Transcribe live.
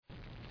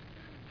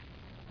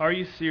Are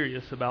you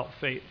serious about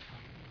faith?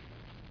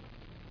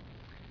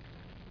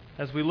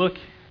 As we look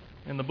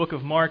in the book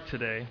of Mark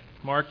today,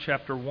 Mark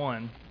chapter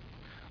 1,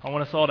 I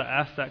want us all to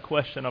ask that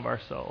question of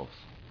ourselves.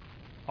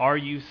 Are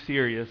you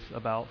serious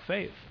about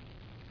faith?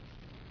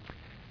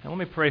 And let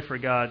me pray for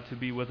God to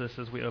be with us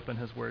as we open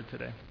His Word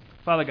today.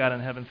 Father God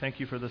in heaven, thank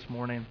you for this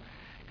morning.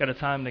 Got a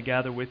time to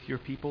gather with your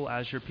people,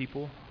 as your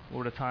people.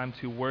 Lord, a time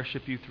to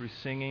worship you through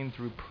singing,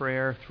 through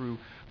prayer, through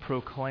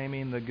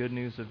proclaiming the good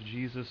news of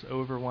Jesus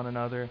over one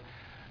another.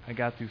 I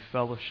got through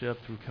fellowship,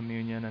 through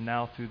communion, and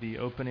now through the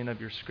opening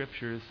of your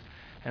scriptures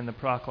and the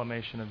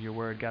proclamation of your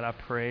word. God, I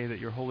pray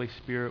that your Holy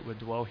Spirit would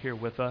dwell here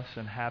with us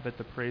and inhabit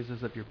the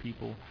praises of your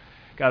people.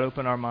 God,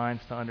 open our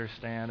minds to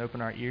understand,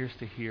 open our ears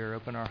to hear,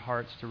 open our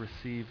hearts to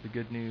receive the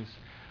good news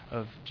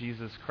of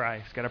Jesus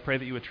Christ. God, I pray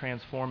that you would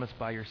transform us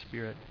by your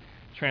Spirit.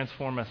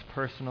 Transform us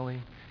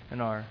personally in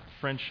our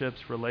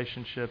friendships,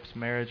 relationships,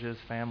 marriages,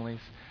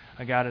 families.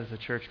 God, as a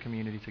church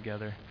community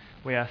together.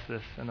 We ask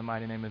this in the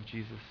mighty name of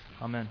Jesus.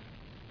 Amen.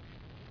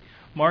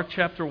 Mark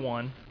chapter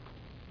 1,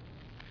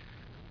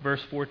 verse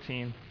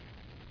 14.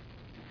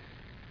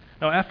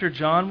 Now after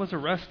John was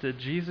arrested,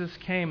 Jesus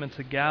came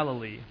into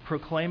Galilee,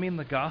 proclaiming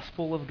the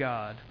gospel of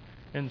God,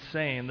 and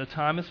saying, "The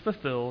time is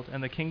fulfilled,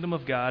 and the kingdom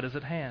of God is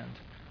at hand.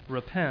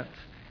 Repent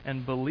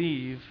and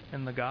believe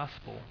in the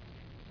gospel."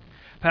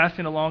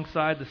 Passing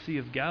alongside the Sea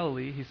of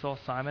Galilee, he saw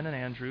Simon and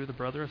Andrew, the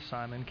brother of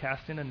Simon,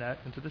 casting a net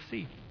into the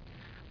sea,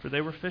 for they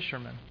were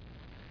fishermen.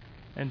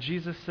 And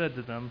Jesus said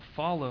to them,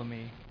 "Follow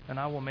me, and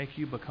I will make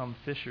you become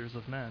fishers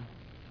of men."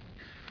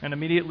 And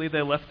immediately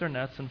they left their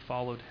nets and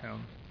followed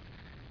him.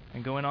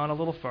 And going on a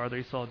little farther,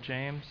 he saw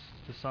James,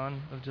 the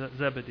son of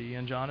Zebedee,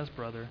 and John his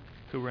brother,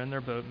 who were in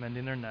their boat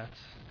mending their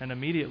nets. And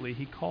immediately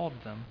he called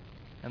them,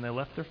 and they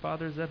left their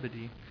father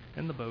Zebedee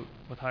in the boat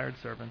with hired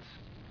servants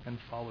and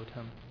followed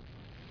him.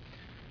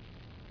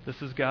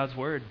 This is God's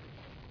word.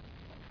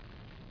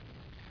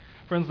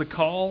 Friends, the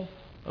call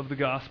of the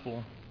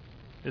gospel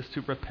is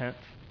to repent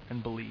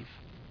and believe.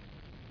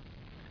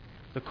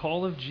 The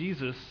call of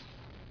Jesus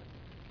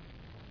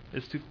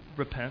is to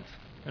repent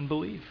and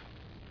believe.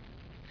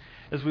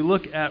 As we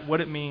look at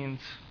what it means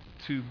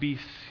to be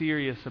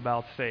serious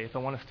about faith, I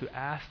want us to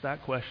ask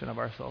that question of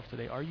ourselves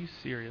today. Are you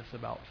serious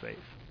about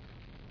faith?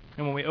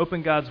 And when we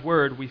open God's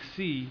word, we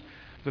see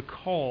the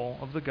call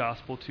of the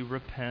gospel to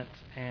repent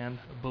and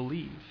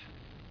believe.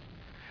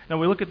 Now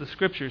we look at the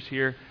scriptures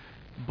here.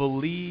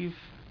 Believe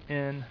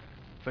in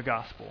the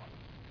gospel.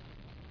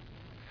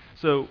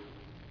 So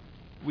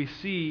we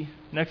see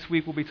next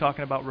week we'll be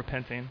talking about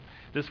repenting.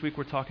 This week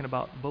we're talking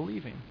about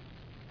believing.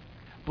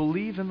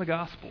 Believe in the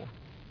gospel.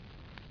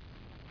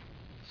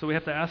 So we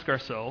have to ask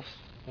ourselves,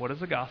 what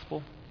is the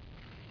gospel?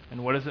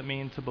 And what does it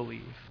mean to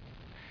believe?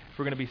 If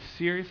we're going to be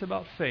serious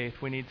about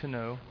faith, we need to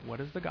know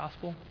what is the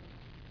gospel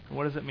and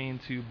what does it mean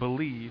to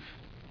believe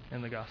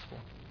in the gospel.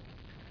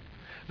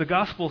 The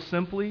gospel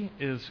simply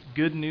is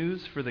good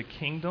news for the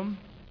kingdom.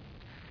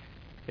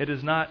 It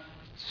is not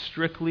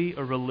strictly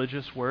a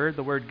religious word.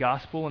 The word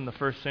gospel in the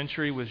first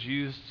century was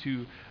used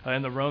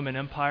in the Roman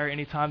Empire.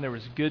 Anytime there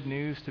was good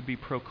news to be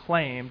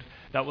proclaimed,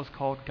 that was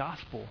called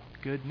gospel,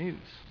 good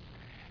news.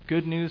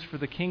 Good news for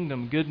the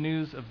kingdom, good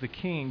news of the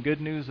king,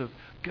 good news of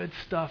good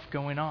stuff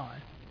going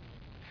on.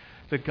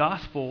 The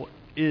gospel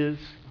is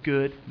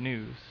good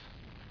news,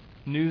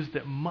 news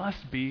that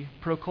must be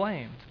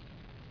proclaimed.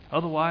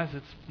 Otherwise,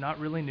 it's not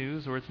really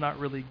news or it's not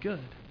really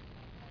good.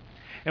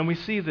 And we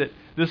see that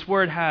this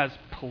word has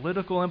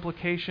political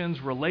implications,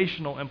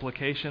 relational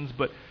implications,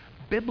 but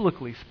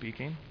biblically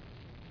speaking,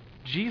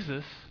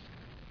 Jesus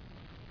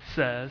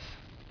says,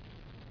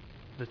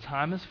 the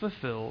time is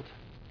fulfilled,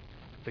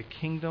 the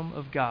kingdom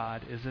of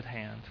God is at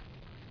hand.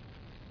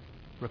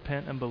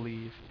 Repent and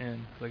believe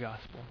in the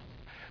gospel.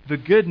 The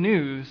good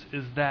news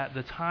is that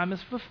the time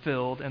is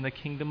fulfilled and the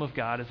kingdom of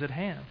God is at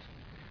hand.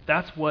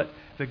 That's what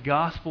the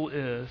gospel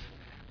is,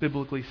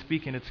 biblically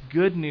speaking. It's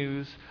good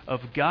news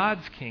of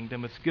God's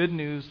kingdom. It's good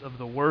news of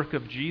the work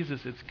of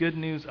Jesus. It's good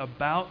news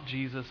about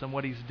Jesus and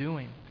what he's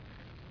doing.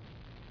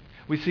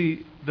 We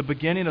see the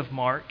beginning of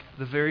Mark,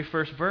 the very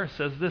first verse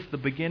says this, the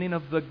beginning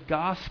of the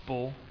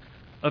gospel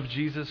of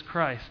Jesus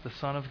Christ, the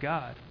Son of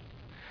God.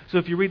 So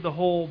if you read the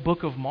whole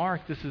book of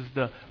Mark, this is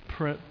the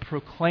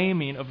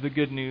proclaiming of the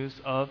good news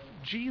of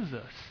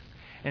Jesus.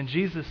 And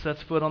Jesus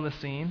sets foot on the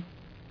scene,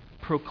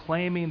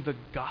 proclaiming the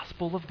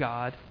gospel of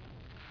God,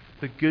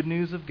 the good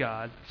news of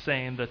God,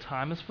 saying the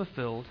time is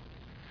fulfilled,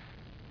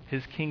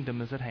 his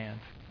kingdom is at hand.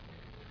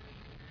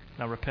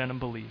 Now repent and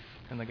believe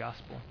in the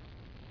gospel.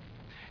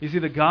 You see,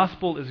 the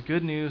gospel is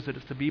good news that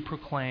is to be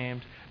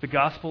proclaimed. The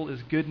gospel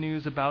is good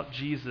news about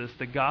Jesus.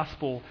 The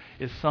gospel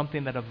is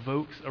something that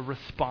evokes a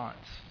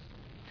response.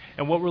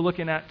 And what we're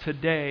looking at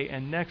today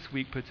and next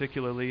week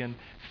particularly in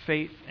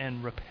faith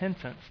and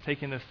repentance,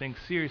 taking this thing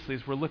seriously,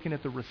 is we're looking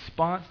at the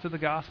response to the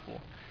gospel.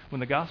 When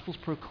the gospel's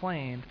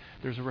proclaimed,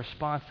 there's a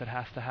response that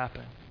has to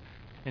happen.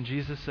 And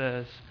Jesus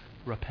says,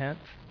 repent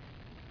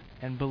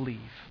and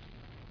believe.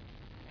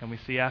 And we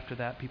see after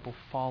that people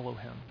follow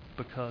him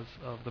because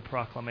of the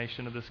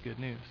proclamation of this good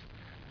news.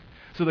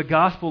 So the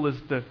gospel is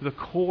the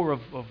core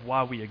of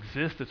why we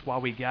exist. It's why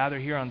we gather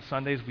here on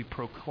Sundays. We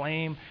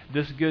proclaim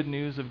this good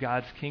news of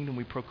God's kingdom.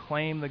 We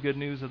proclaim the good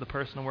news of the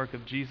personal work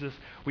of Jesus.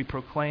 We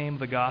proclaim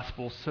the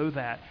gospel so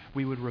that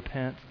we would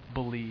repent,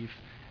 believe,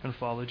 and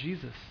follow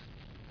Jesus.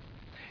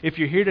 If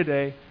you're here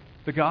today,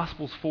 the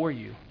gospel's for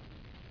you.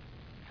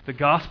 The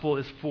gospel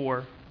is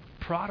for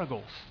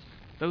prodigals,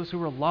 those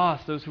who are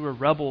lost, those who are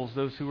rebels,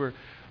 those who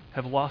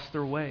have lost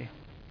their way.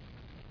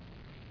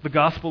 The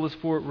gospel is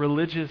for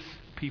religious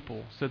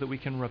people so that we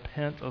can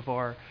repent of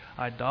our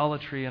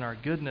idolatry and our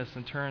goodness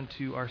and turn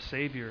to our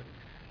Savior.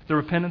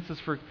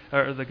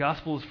 The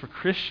gospel is for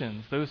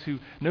Christians, those who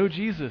know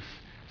Jesus,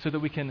 so that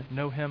we can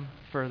know Him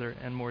further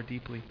and more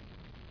deeply.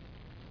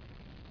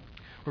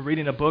 We're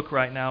reading a book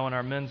right now in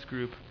our men's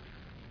group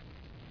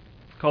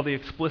called The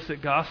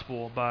Explicit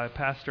Gospel by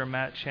Pastor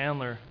Matt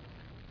Chandler.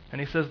 And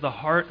he says the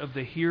heart of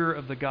the hearer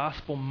of the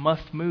gospel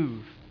must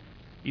move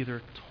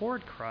either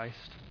toward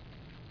Christ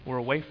or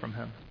away from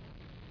Him.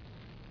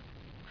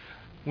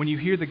 When you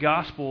hear the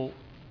gospel,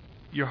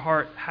 your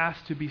heart has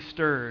to be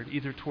stirred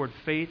either toward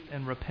faith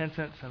and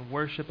repentance and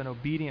worship and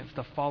obedience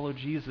to follow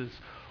Jesus,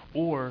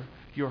 or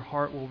your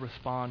heart will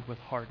respond with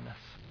hardness.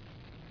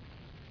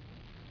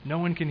 No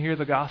one can hear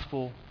the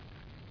gospel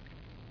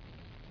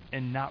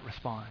and not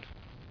respond.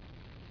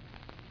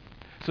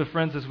 So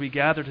friends, as we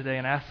gather today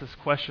and ask this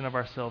question of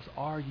ourselves,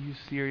 are you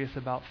serious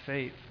about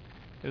faith?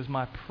 It was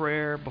my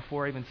prayer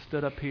before I even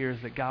stood up here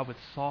is that God would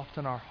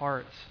soften our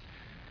hearts,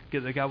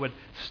 that God would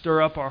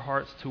stir up our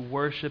hearts to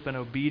worship and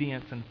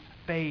obedience and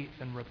faith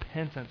and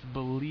repentance,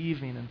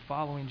 believing and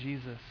following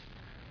Jesus,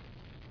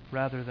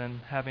 rather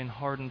than having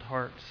hardened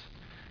hearts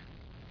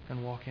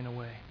and walking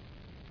away.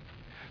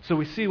 So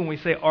we see when we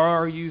say,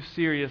 are you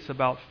serious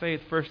about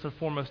faith? First and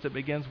foremost, it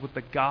begins with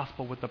the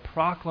gospel, with the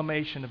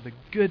proclamation of the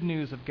good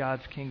news of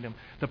God's kingdom,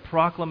 the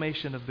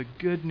proclamation of the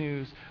good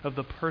news of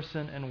the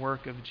person and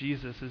work of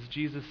Jesus. As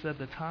Jesus said,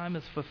 the time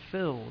is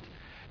fulfilled.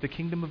 The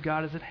kingdom of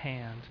God is at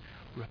hand.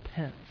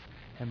 Repent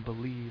and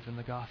believe in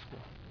the gospel.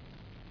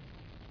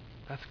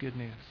 That's good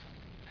news.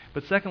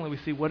 But secondly, we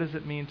see, what does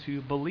it mean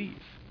to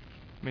believe?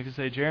 We can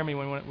say, Jeremy,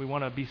 we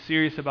want to be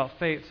serious about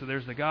faith, so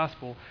there's the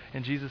gospel.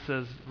 And Jesus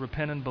says,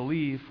 repent and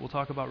believe. We'll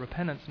talk about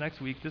repentance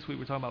next week. This week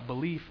we're talking about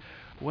belief.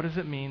 What does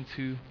it mean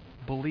to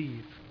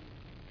believe?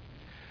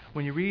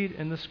 When you read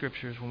in the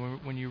Scriptures,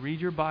 when you read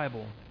your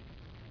Bible,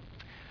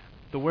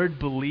 the word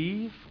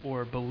believe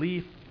or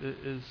belief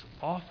is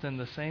often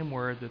the same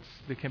word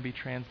that can be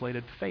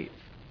translated faith.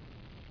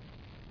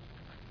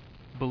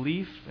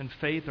 Belief and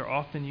faith are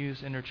often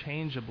used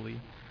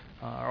interchangeably,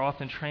 are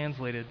often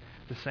translated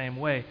the same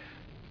way.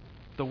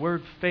 The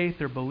word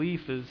faith or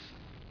belief is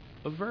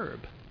a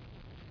verb.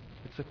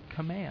 It's a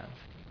command.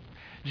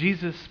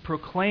 Jesus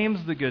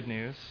proclaims the good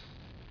news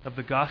of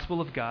the gospel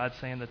of God,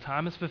 saying the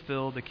time is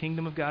fulfilled, the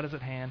kingdom of God is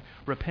at hand,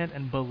 repent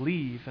and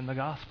believe in the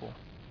gospel.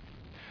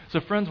 So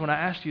friends, when I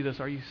asked you this,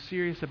 are you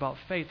serious about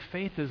faith?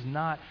 Faith is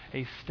not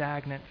a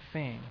stagnant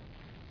thing.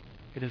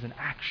 It is an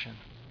action.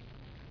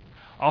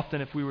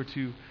 Often if we were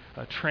to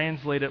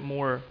translate it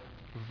more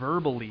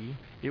verbally,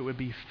 it would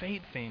be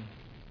faithing.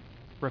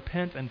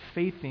 Repent and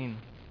faithing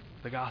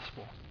the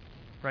gospel.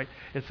 Right?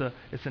 It's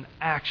an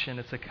action,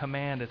 it's a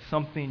command, it's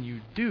something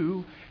you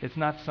do, it's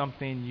not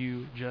something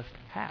you just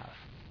have.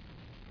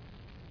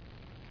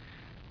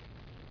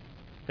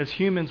 As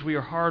humans, we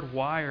are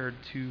hardwired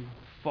to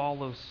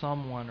follow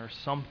someone or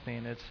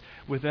something. It's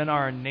within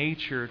our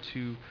nature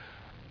to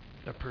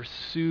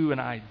pursue an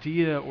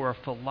idea or a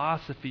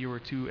philosophy or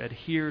to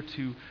adhere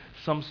to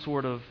some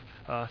sort of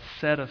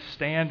set of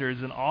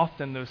standards, and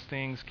often those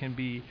things can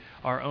be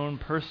our own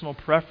personal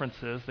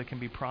preferences that can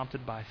be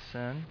prompted by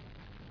sin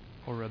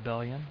or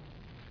rebellion.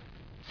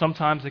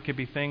 Sometimes it could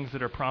be things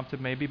that are prompted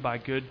maybe by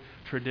good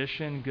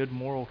tradition, good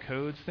moral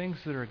codes, things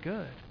that are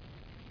good.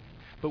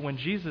 But when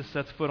Jesus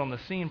sets foot on the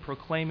scene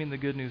proclaiming the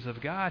good news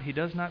of God, He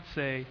does not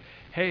say,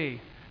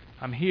 hey,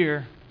 I'm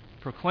here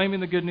proclaiming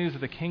the good news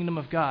of the kingdom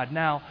of God.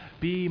 Now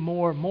be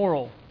more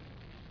moral,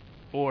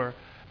 or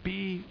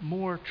be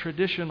more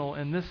traditional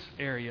in this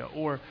area,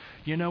 or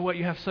you know what,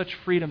 you have such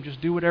freedom,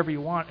 just do whatever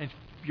you want, and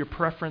your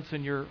preference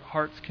and your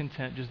heart's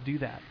content, just do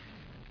that.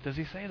 Does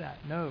He say that?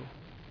 No.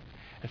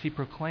 As He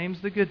proclaims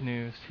the good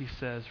news, He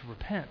says,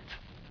 repent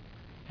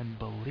and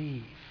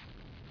believe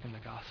in the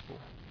gospel.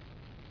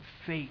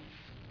 Faith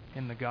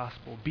in the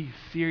gospel. Be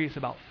serious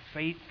about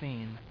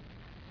faithing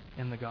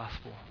in the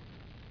gospel.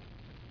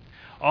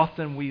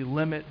 Often we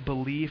limit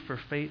belief or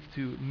faith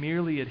to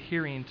merely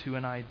adhering to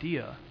an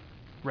idea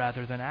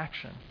rather than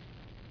action.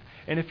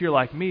 And if you're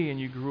like me and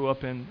you grew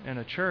up in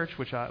a church,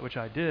 which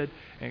I did,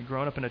 and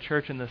growing up in a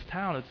church in this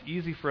town, it's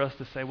easy for us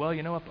to say, well,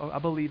 you know what, I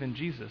believe in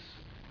Jesus.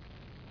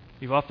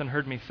 You've often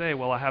heard me say,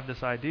 well, I have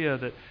this idea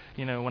that,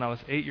 when I was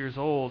 8 years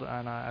old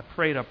and I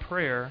prayed a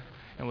prayer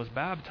and was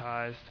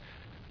baptized,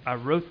 I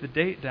wrote the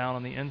date down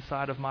on the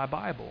inside of my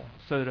Bible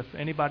so that if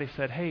anybody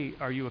said, hey,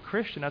 are you a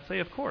Christian? I'd say,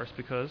 of course,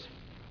 because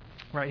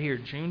right here,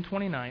 June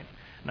 29th,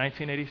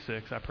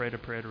 1986, I prayed a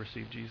prayer to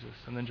receive Jesus.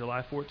 And then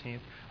July 14th,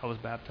 I was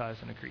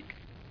baptized in a creek.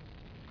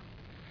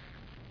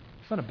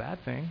 not a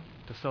bad thing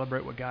to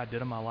celebrate what God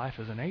did in my life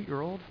as an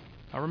 8-year-old.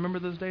 I remember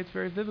those dates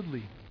very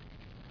vividly.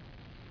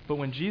 But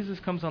when Jesus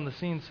comes on the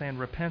scene saying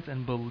repent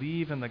and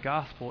believe in the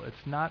gospel,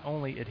 it's not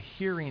only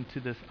adhering to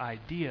this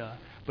idea,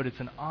 but it's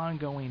an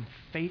ongoing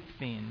faith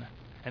thing,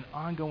 an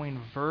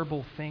ongoing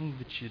verbal thing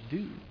that you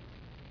do,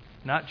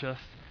 not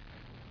just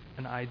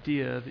an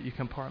idea that you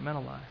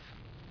compartmentalize.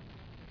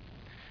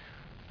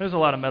 There's a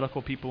lot of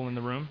medical people in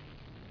the room,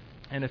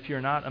 and if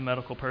you're not a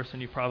medical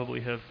person, you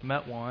probably have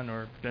met one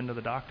or been to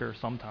the doctor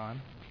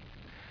sometime.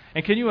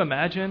 And can you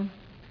imagine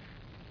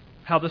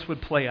how this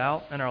would play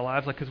out in our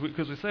lives? Like,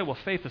 because we say, well,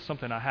 faith is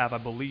something I have. I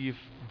believe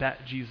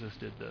that Jesus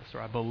did this,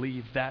 or I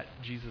believe that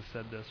Jesus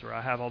said this, or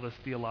I have all this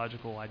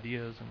theological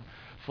ideas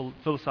and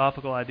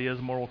philosophical ideas,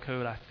 moral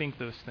code. I think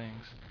those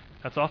things.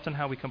 That's often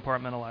how we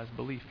compartmentalize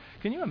belief.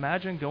 Can you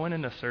imagine going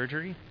into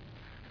surgery,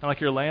 and like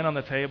you're laying on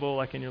the table,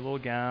 like in your little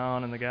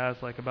gown, and the guy's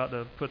like about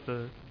to put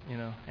the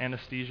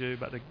anesthesia,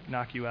 about to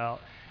knock you out,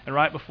 and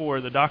right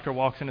before the doctor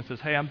walks in and says,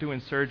 "Hey, I'm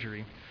doing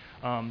surgery.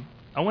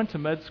 I went to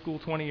med school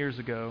 20 years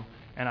ago,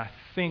 and I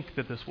think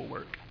that this will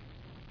work.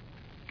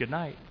 Good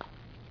night."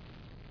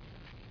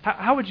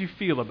 How would you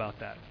feel about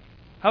that?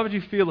 How would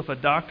you feel if a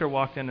doctor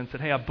walked in and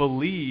said, "Hey, I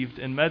believed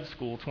in med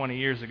school 20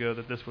 years ago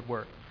that this would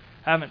work.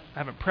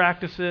 Haven't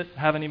practiced it,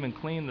 haven't even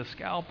cleaned the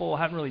scalpel,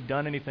 haven't really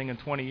done anything in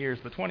 20 years,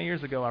 but 20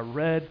 years ago I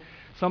read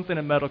something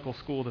in medical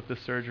school that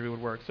this surgery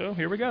would work. So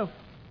here we go.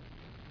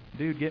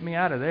 Dude, get me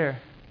out of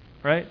there."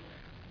 Right?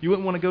 You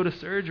wouldn't want to go to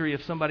surgery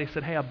if somebody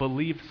said, "Hey, I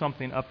believed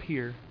something up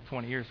here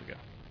 20 years ago."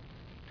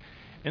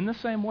 In the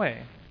same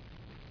way,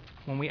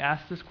 when we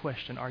ask this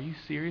question, are you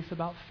serious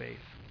about faith?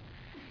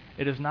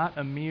 It is not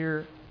a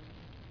mere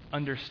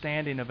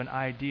understanding of an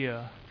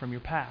idea from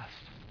your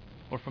past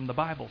or from the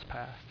Bible's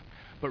past,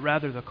 but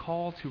rather the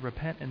call to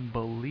repent and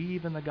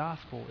believe in the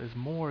gospel is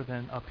more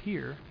than up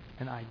here,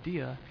 an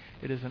idea.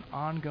 It is an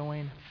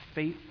ongoing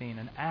faith thing,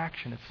 an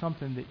action. It's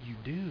something that you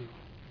do.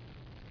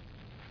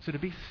 So to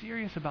be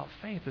serious about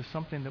faith is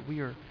something that we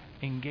are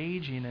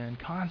engaging in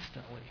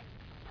constantly,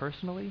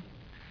 personally,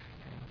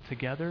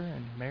 together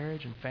in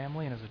marriage and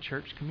family and as a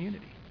church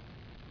community.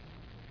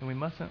 And we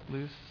mustn't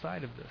lose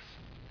sight of this.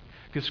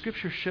 Because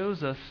Scripture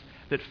shows us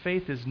that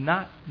faith is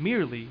not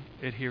merely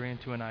adhering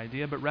to an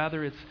idea, but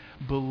rather it's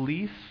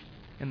belief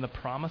in the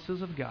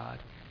promises of God.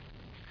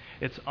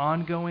 It's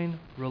ongoing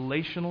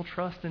relational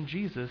trust in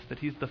Jesus that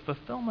He's the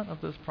fulfillment of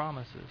those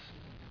promises.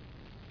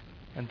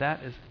 And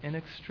that is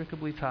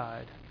inextricably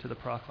tied to the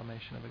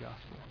proclamation of the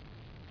gospel.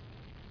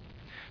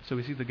 So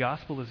we see the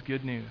gospel is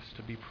good news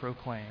to be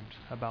proclaimed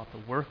about the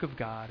work of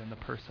God in the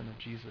person of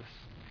Jesus.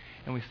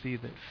 And we see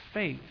that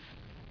faith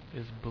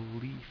is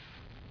belief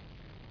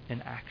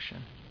in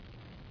action,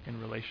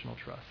 in relational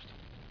trust.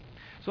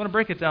 So I want to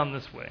break it down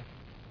this way.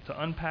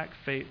 To unpack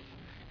faith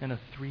in a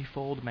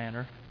threefold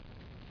manner,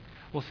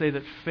 we'll say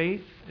that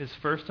faith is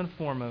first and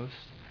foremost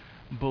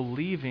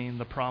believing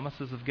the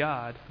promises of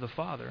God the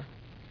Father.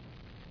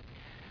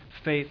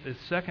 Faith is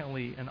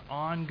secondly an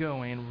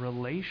ongoing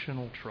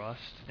relational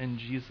trust in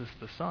Jesus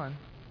the Son.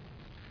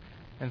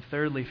 And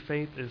thirdly,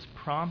 faith is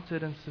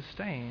prompted and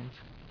sustained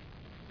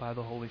by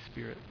the Holy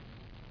Spirit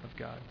of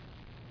God.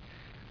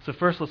 So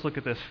first let's look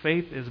at this.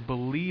 Faith is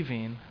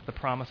believing the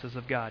promises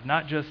of God.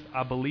 Not just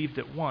I believed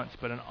it once,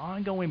 but an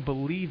ongoing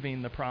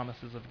believing the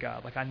promises of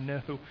God. Like I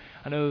know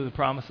the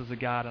promises of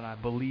God and I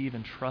believe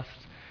and trust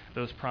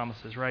those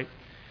promises, right?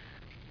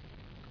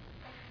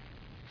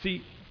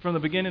 See, from the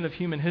beginning of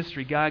human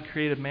history, God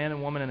created man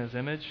and woman in His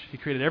image. He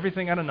created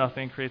everything out of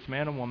nothing, creates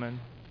man and woman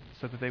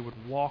so that they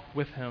would walk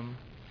with Him.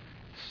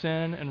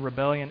 Sin and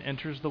rebellion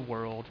enters the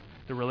world.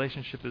 The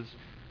relationship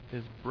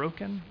is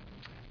broken,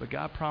 but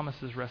God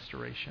promises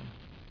restoration.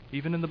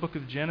 Even in the book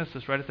of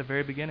Genesis, right at the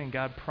very beginning,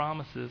 God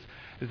promises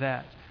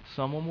that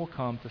someone will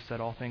come to set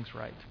all things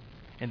right,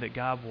 and that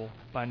God will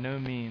by no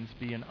means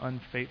be an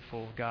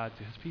unfaithful God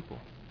to His people,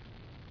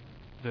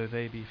 though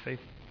they be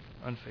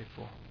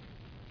unfaithful.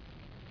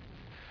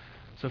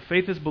 So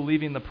faith is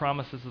believing the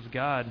promises of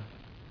God.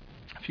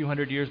 A few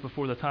hundred years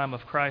before the time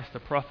of Christ, the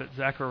prophet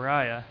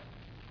Zechariah,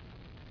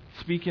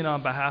 speaking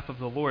on behalf of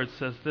the Lord,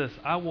 says this,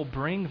 "I will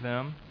bring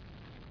them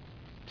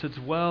to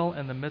dwell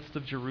in the midst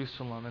of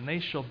Jerusalem, and they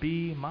shall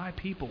be my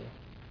people,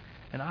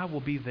 and I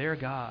will be their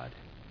God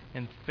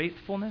in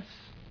faithfulness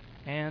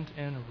and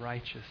in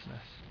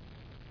righteousness."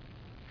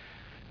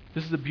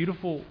 This is a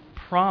beautiful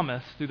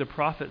promise through the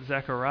prophet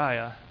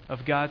Zechariah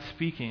of God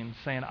speaking,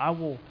 saying, I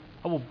will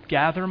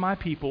gather my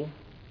people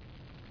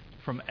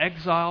from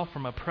exile,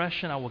 from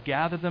oppression. I will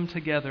gather them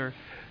together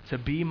to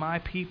be my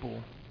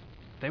people.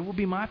 They will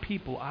be my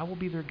people. I will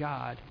be their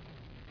God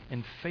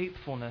in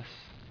faithfulness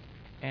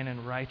and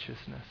in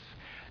righteousness.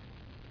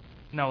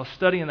 Now, I was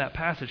studying that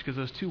passage because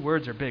those two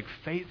words are big.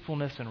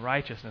 Faithfulness and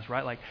righteousness,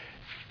 right? Like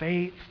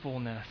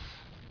faithfulness,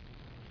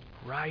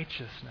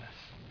 righteousness.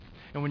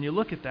 And when you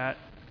look at that,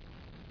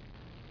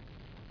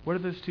 what are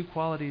those two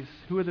qualities?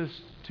 Who are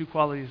those two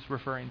qualities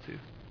referring to?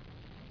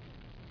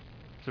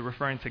 Is it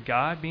referring to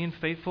God being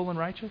faithful and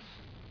righteous?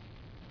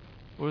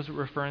 Or is it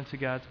referring to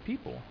God's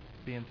people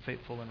being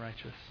faithful and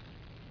righteous?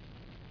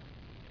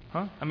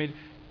 Huh? I mean,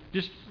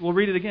 we'll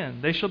read it again.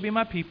 They shall be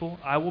my people,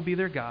 I will be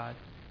their God,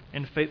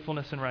 in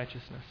faithfulness and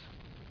righteousness.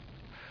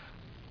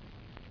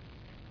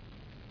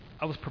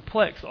 I was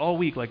perplexed all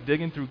week, like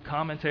digging through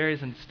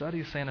commentaries and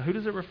studies, saying, who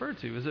does it refer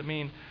to? Does it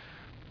mean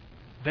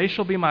they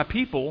shall be my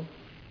people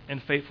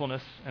in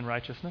faithfulness and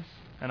righteousness,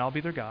 and I'll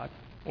be their God?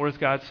 Or is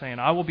God saying,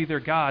 I will be their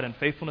God in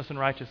faithfulness and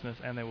righteousness,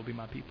 and they will be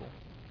my people?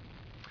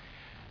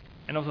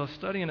 And as I was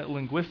studying it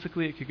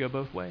linguistically, it could go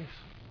both ways.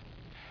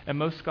 And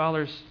most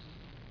scholars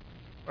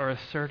are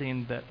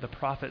asserting that the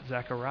prophet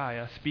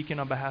Zechariah, speaking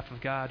on behalf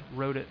of God,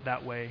 wrote it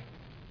that way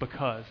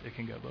because it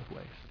can go both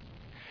ways.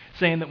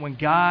 Saying that when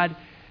God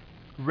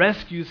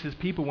rescues his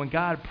people, when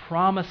God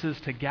promises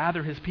to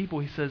gather his people,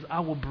 he says,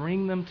 I will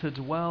bring them to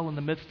dwell in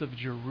the midst of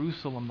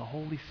Jerusalem, the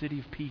holy city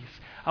of peace.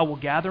 I will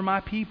gather my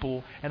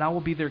people, and I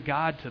will be their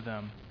God to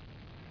them,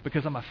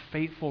 because I'm a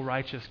faithful,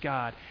 righteous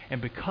God.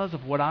 And because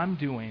of what I'm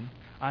doing,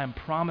 I am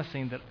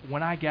promising that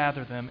when I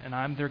gather them and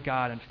I'm their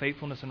God in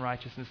faithfulness and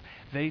righteousness,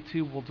 they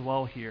too will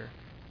dwell here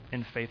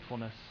in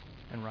faithfulness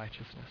and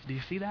righteousness. Do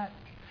you see that?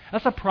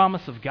 That's a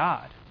promise of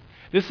God.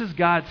 This is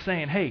God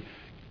saying, hey,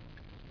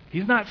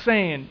 he's not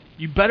saying,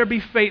 you better be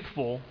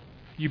faithful,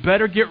 you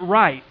better get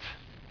right,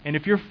 and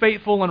if you're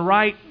faithful and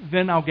right,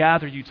 then I'll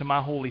gather you to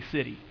my holy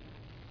city.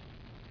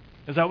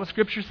 Is that what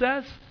Scripture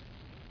says?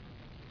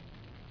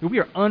 We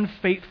are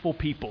unfaithful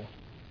people.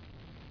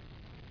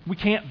 We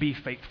can't be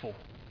faithful.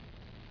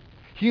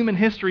 Human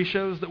history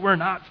shows that we're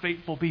not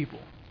faithful people.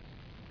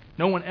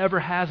 No one ever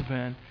has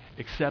been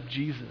except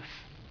Jesus.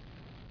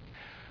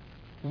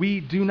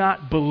 We do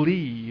not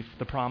believe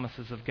the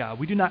promises of God.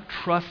 We do not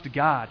trust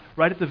God.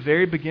 Right at the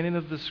very beginning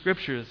of the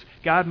Scriptures,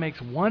 God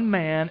makes one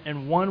man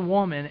and one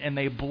woman, and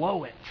they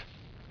blow it.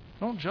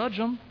 Don't judge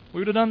them. We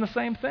would have done the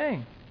same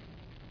thing.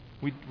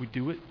 We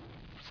do it,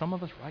 some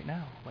of us right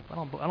now. Like, I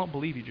don't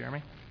believe you,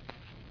 Jeremy.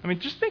 I mean,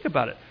 just think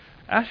about it.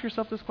 Ask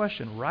yourself this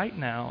question right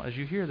now as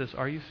you hear this.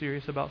 Are you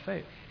serious about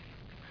faith?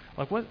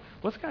 Like,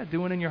 what's God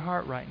doing in your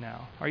heart right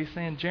now? Are you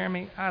saying,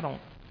 Jeremy, I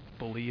don't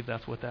believe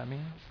that's what that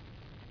means?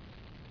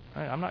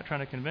 I'm not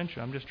trying to convince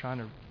you. This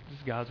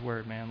is God's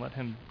word, man. Let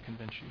him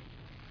convince you.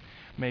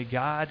 May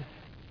God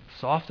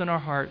soften our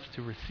hearts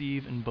to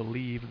receive and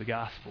believe the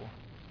gospel.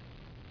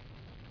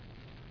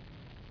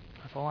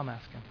 That's all I'm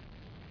asking.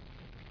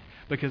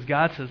 Because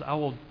God says, I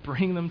will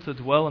bring them to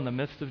dwell in the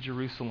midst of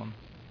Jerusalem.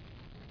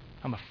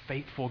 I'm a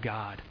faithful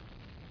God.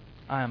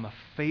 I am a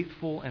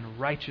faithful and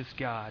righteous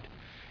God.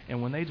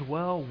 And when they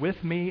dwell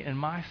with me in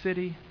my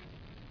city,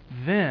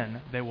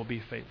 then they will be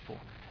faithful.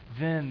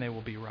 Then they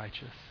will be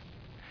righteous.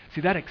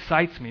 See, that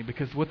excites me,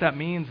 because what that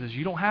means is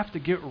you don't have to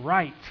get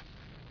right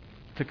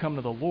to come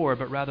to the Lord,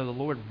 but rather the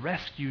Lord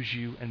rescues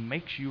you and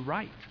makes you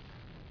right.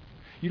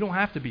 You don't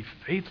have to be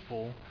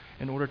faithful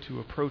in order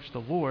to approach the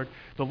Lord.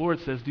 The Lord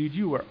says, dude,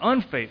 you are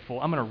unfaithful.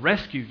 I'm going to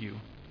rescue you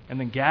and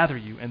then gather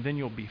you, and then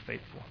you'll be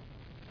faithful.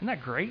 Isn't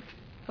that great?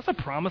 That's a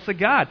promise of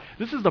God.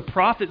 This is the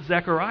prophet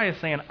Zechariah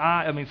saying,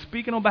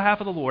 speaking on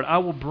behalf of the Lord, I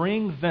will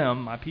bring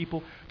them, my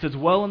people, to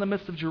dwell in the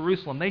midst of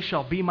Jerusalem. They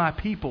shall be my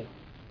people.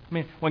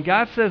 When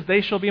God says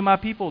they shall be my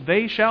people,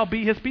 they shall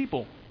be his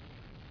people.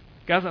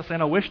 God's not saying,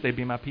 I wish they'd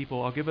be my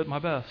people. I'll give it my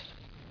best.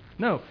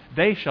 No,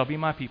 they shall be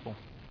my people.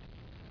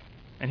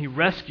 And he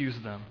rescues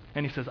them.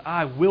 And he says,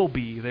 I will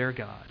be their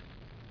God.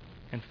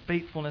 And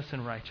faithfulness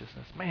and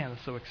righteousness. Man,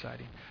 that's so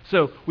exciting.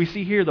 So we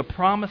see here the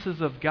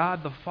promises of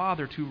God the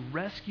Father to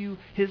rescue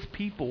his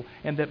people,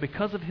 and that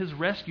because of his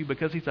rescue,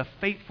 because he's a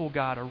faithful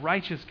God, a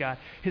righteous God,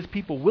 his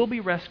people will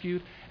be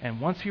rescued, and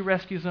once he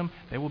rescues them,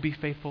 they will be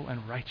faithful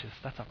and righteous.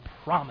 That's a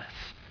promise.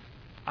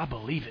 I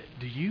believe it.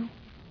 Do you?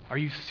 Are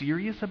you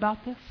serious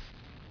about this?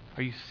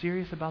 Are you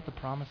serious about the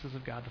promises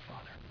of God the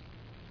Father?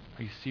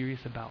 Are you serious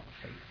about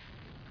faith?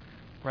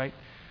 Right?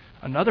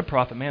 Another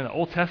prophet, man, the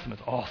Old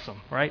Testament's awesome,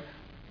 right?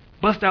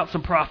 Bust out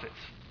some prophets,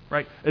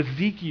 right?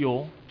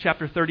 Ezekiel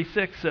chapter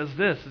 36 says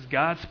this, is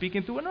God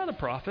speaking through another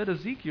prophet,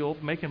 Ezekiel,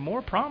 making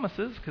more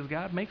promises, because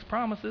God makes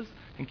promises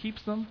and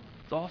keeps them.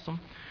 It's awesome.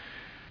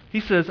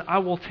 He says, I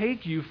will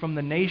take you from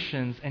the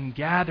nations and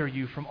gather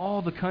you from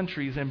all the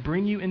countries and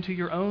bring you into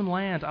your own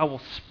land. I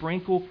will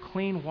sprinkle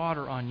clean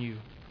water on you.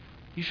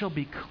 You shall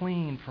be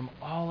clean from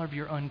all of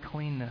your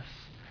uncleanness.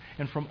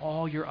 And from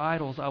all your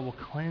idols I will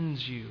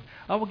cleanse you.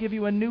 I will give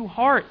you a new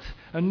heart,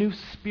 a new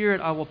spirit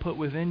I will put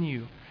within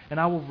you. And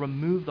I will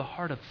remove the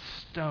heart of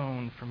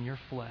stone from your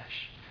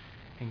flesh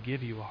and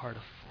give you a heart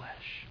of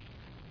flesh.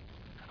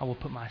 I will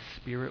put my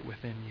spirit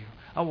within you.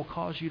 I will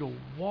cause you to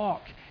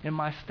walk in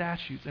my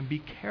statutes and be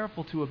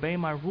careful to obey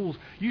my rules.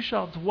 You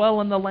shall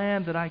dwell in the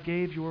land that I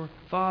gave your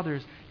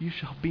fathers. You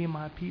shall be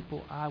my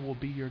people. I will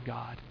be your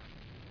God.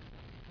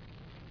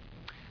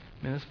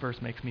 Man, this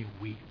verse makes me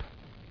weep.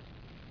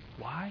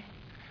 Why?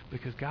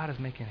 Because God is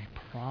making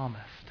a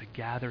promise to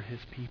gather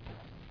his people.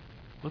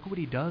 Look at what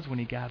he does when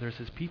he gathers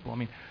his people.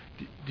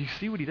 Do you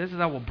see what he does? He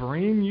says, I will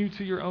bring you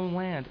to your own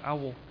land. I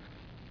will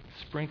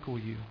sprinkle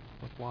you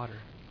with water.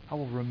 I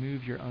will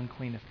remove your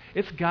uncleanness.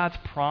 It's God's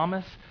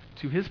promise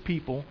to his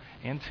people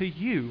and to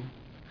you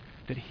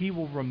that he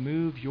will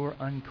remove your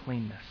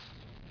uncleanness.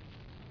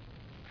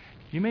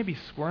 You may be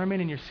squirming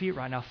in your seat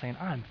right now saying,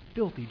 I'm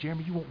filthy.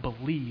 Jeremy, you won't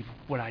believe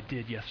what I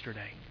did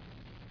yesterday.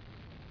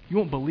 You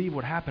won't believe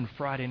what happened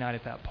Friday night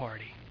at that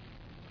party.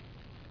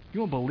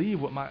 You won't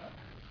believe what my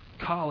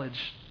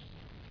college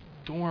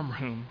dorm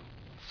room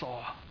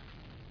saw.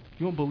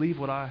 You won't believe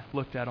what I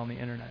looked at on the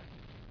internet.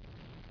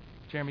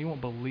 Jeremy, you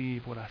won't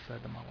believe what I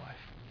said to my wife.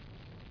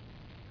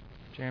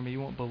 Jeremy,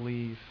 you won't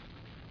believe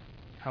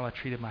how I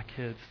treated my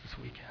kids this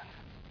weekend.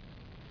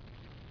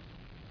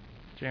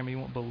 Jeremy, you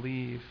won't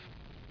believe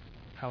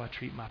how I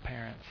treat my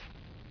parents,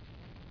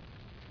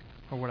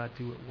 or what I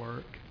do at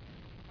work,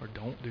 or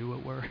don't do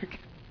at work.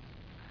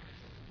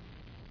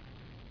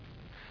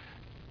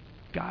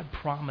 God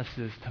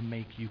promises to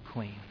make you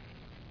clean.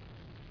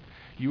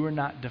 You are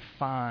not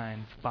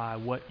defined by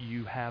what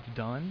you have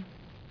done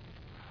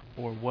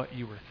or what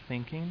you were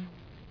thinking.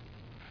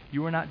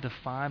 You are not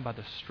defined by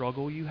the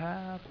struggle you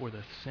have or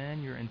the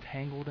sin you're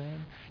entangled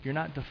in. You're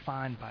not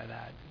defined by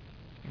that.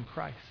 In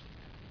Christ,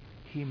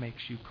 He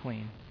makes you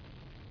clean.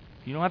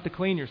 You don't have to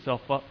clean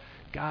yourself up.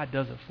 God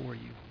does it for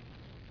you.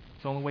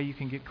 It's the only way you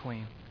can get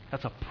clean.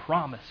 That's a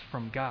promise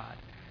from God.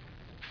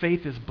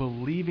 Faith is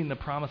believing the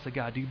promise of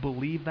God. Do you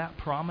believe that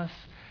promise?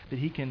 That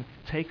He can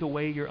take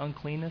away your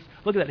uncleanness?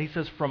 Look at that. He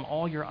says, from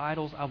all your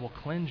idols I will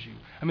cleanse you.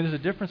 I mean, there's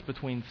a difference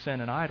between sin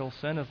and idol.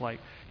 Sin is like,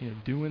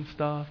 doing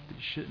stuff that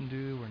you shouldn't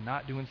do or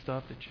not doing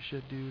stuff that you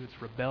should do.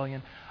 It's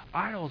rebellion.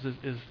 Idols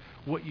is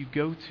what you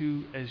go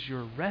to as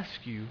your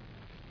rescue.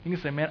 You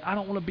can say, man, I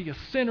don't want to be a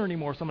sinner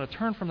anymore, so I'm going to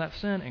turn from that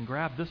sin and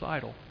grab this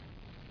idol.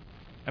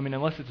 I mean,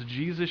 unless it's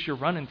Jesus you're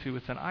running to,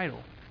 it's an idol.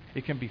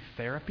 It can be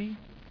therapy.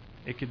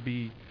 It could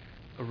be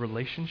a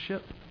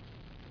relationship.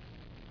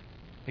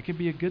 It could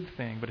be a good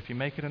thing, but if you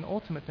make it an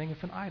ultimate thing,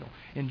 it's an idol.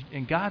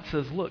 And God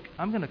says, look,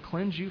 I'm going to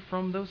cleanse you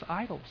from those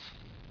idols.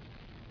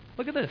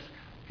 Look at this.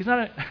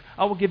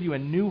 I will give you a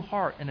new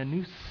heart and a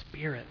new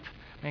spirit.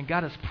 Man,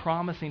 God is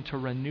promising to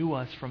renew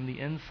us from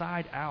the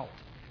inside out.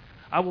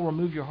 I will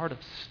remove your heart of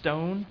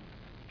stone,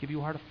 give you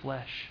a heart of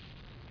flesh.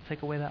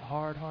 Take away that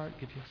hard heart,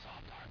 give you a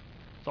soft heart.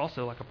 It's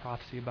also like a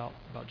prophecy about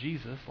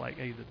Jesus, like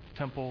the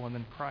temple and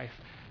then Christ.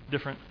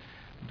 Different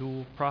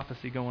dual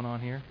prophecy going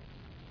on here.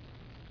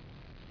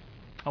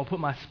 I'll put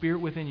my spirit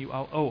within you.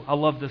 I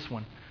love this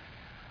one.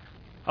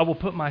 I will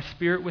put my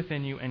spirit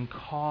within you and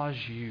cause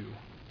you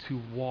to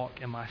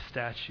walk in my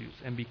statutes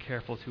and be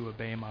careful to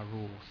obey my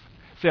rules.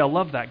 See, I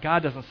love that.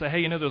 God doesn't say,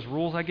 hey, those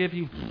rules I give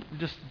you?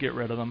 Just get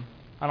rid of them.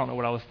 I don't know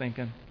what I was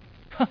thinking.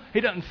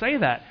 He doesn't say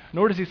that.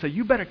 Nor does He say,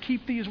 you better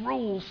keep these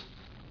rules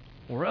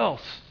or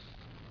else.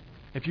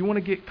 If you want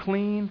to get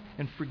clean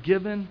and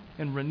forgiven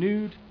and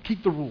renewed,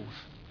 keep the rules.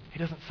 He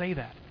doesn't say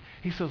that.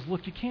 He says,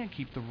 look, you can't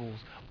keep the rules.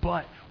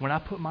 But when I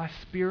put my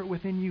spirit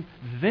within you,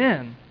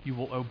 then you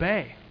will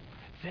obey.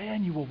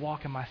 Then you will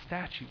walk in my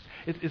statutes.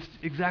 It's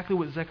exactly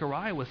what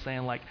Zechariah was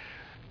saying. Like,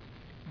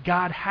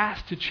 God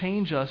has to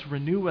change us,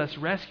 renew us,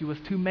 rescue us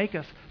to make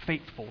us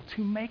faithful,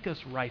 to make us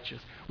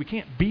righteous. We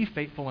can't be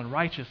faithful and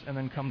righteous and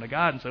then come to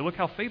God and say, look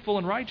how faithful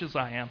and righteous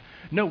I am.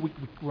 No,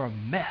 we're a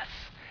mess.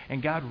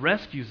 And God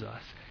rescues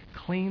us,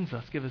 cleans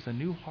us, gives us a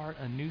new heart,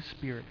 a new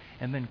spirit,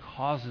 and then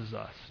causes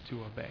us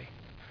to obey,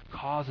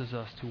 causes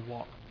us to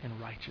walk in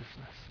righteousness.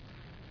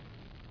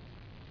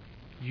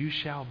 You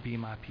shall be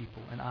my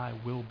people, and I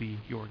will be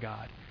your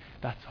God.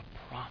 That's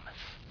a promise.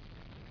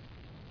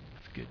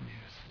 That's good news.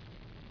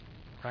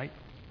 Right?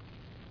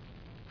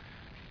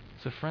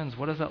 So friends,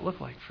 what does that look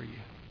like for you?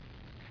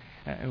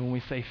 And when we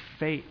say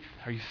faith,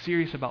 are you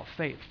serious about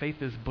faith?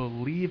 Faith is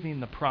believing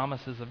the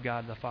promises of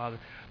God the Father.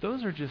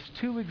 Those are just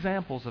two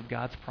examples of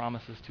God's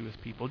promises to His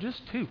people.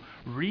 Just two.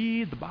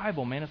 Read the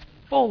Bible, man. It's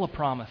full of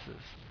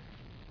promises.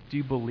 Do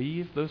you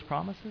believe those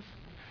promises?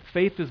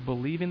 Faith is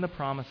believing the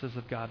promises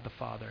of God the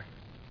Father.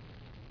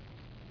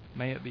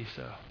 May it be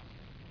so.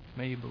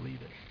 May you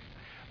believe it.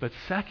 But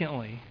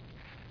secondly,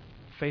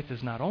 faith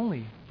is not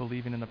only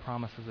believing in the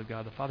promises of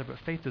God the Father, but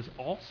faith is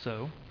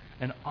also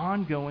an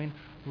ongoing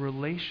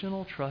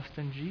relational trust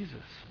in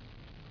Jesus.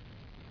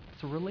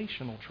 It's a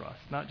relational trust,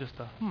 not just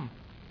a,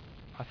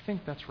 I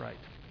think that's right.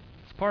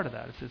 It's part of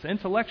that. It's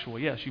intellectual.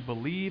 Yes, you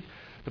believe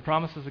the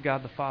promises of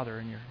God the Father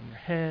in your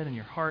head and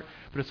your heart,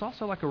 but it's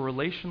also like a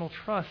relational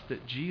trust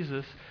that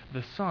Jesus,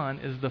 the Son,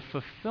 is the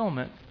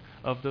fulfillment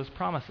of those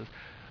promises.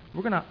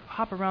 We're going to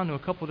hop around to a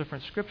couple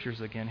different scriptures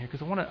again here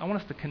because I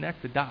want us to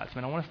connect the dots,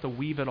 man. I want us to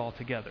weave it all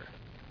together.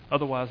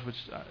 Otherwise,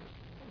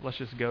 let's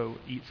just go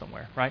eat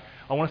somewhere, right?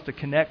 I want us to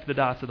connect the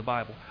dots of the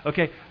Bible.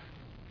 Okay,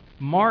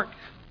 Mark,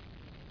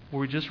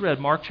 where we just read,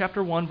 Mark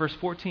chapter 1, verse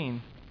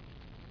 14,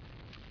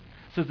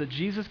 says that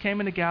Jesus came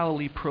into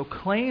Galilee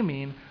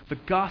proclaiming the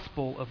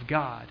gospel of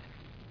God.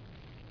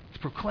 It's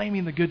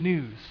proclaiming the good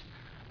news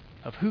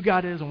of who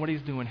God is and what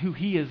He's doing, who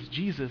He is,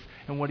 Jesus,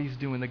 and what He's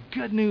doing. The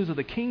good news of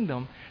the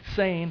kingdom,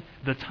 saying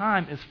the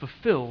time is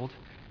fulfilled,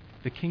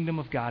 the kingdom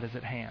of God is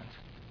at hand.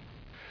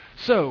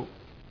 So,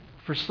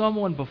 For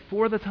someone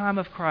before the time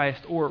of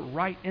Christ or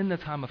right in the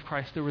time of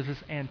Christ, there was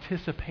this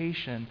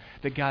anticipation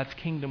that God's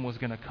kingdom was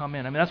going to come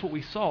in. I mean, that's what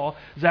we saw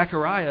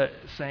Zechariah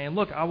saying,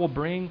 look, I will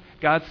bring,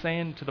 God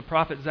saying to the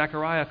prophet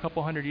Zechariah a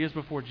couple hundred years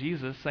before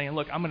Jesus, saying,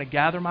 look, I'm going to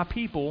gather my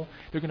people.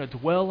 They're going to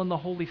dwell in the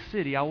holy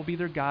city. I will be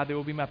their God. They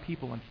will be my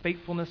people in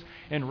faithfulness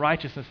and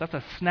righteousness. That's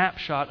a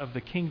snapshot of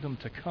the kingdom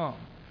to come.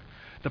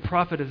 The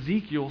prophet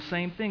Ezekiel,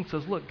 same thing,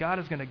 says, look, God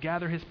is going to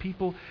gather his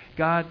people.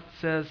 God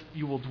says,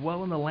 you will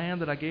dwell in the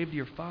land that I gave to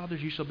your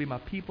fathers. You shall be my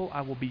people.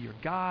 I will be your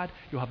God.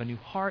 You'll have a new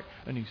heart,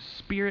 a new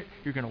spirit.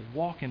 You're going to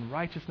walk in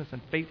righteousness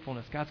and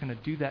faithfulness. God's going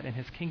to do that in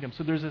his kingdom.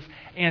 So there's this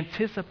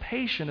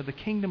anticipation of the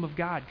kingdom of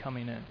God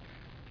coming in.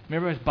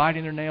 Everybody's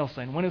biting their nails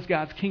saying, when is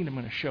God's kingdom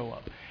going to show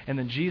up? And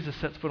then Jesus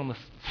sets foot on the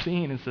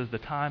scene and says, the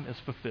time is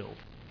fulfilled.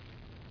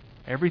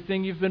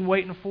 Everything you've been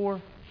waiting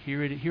for,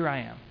 here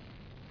I am.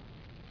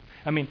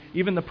 I mean,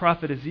 even the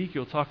prophet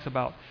Ezekiel talks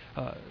about,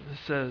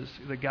 says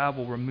that God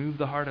will remove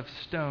the heart of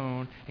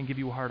stone and give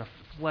you a heart of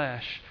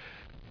flesh.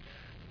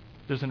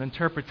 There's an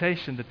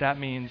interpretation that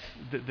means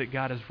that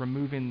God is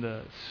removing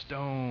the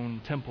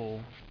stone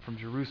temple from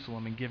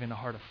Jerusalem and giving a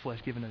heart of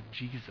flesh, giving it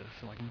Jesus,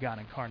 like God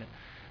incarnate.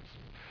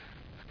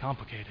 It's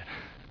complicated.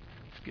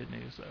 It's good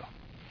news, though.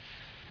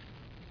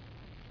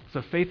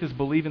 So faith is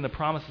believing the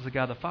promises of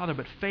God the Father,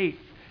 but faith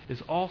is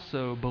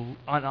also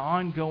an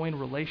ongoing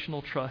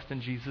relational trust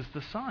in Jesus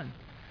the Son.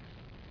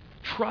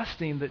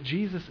 Trusting that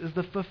Jesus is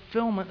the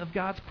fulfillment of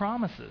God's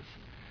promises.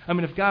 I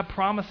mean, if God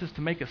promises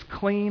to make us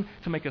clean,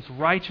 to make us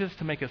righteous,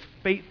 to make us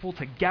faithful,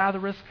 to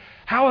gather us,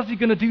 how is he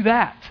going to do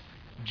that?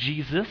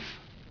 Jesus.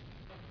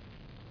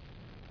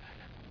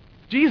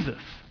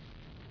 Jesus.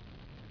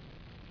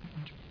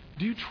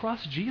 Do you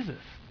trust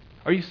Jesus?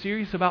 Are you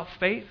serious about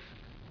faith?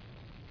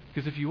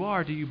 Because if you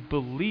are, do you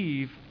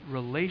believe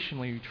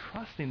relationally, are you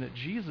trusting that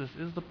Jesus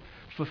is the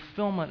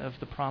fulfillment of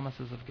the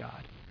promises of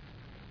God?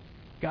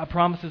 God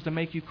promises to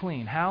make you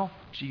clean. How?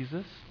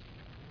 Jesus.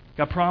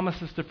 God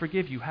promises to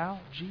forgive you.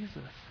 How?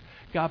 Jesus.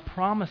 God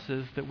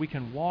promises that we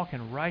can walk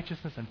in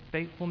righteousness and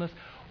faithfulness,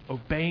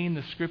 obeying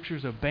the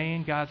Scriptures,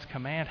 obeying God's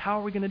command. How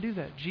are we going to do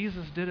that?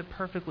 Jesus did it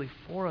perfectly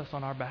for us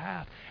on our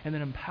behalf and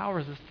then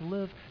empowers us to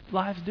live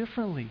lives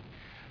differently.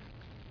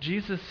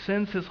 Jesus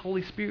sends his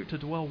Holy Spirit to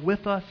dwell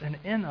with us and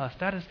in us.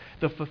 That is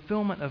the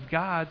fulfillment of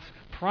God's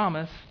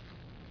promise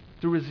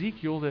through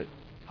Ezekiel that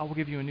I will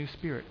give you a new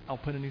spirit. I'll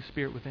put a new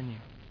spirit within you.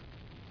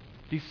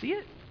 Do you see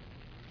it?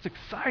 It's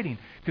exciting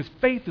because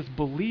faith is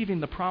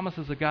believing the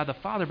promises of God the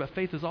Father, but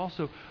faith is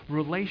also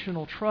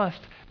relational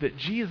trust that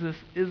Jesus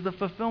is the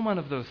fulfillment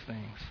of those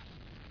things.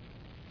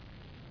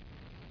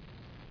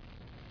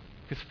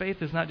 Because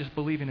faith is not just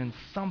believing in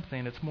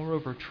something, it's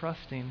moreover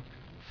trusting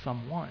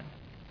someone.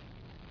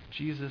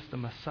 Jesus, the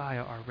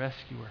Messiah, our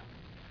rescuer.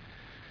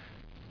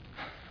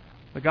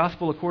 The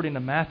Gospel according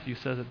to Matthew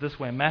says it this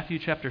way. In Matthew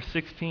chapter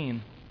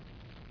 16,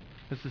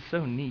 this is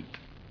so neat.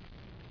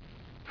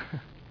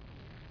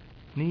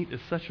 Neat is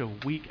such a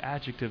weak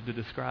adjective to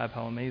describe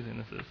how amazing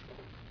this is.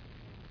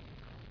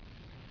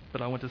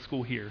 But I went to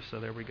school here, so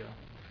there we go.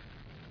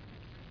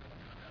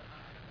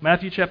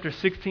 Matthew chapter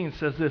 16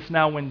 says this,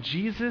 Now when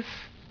Jesus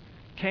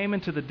came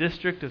into the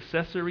district of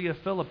Caesarea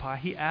Philippi,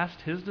 he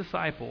asked his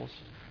disciples,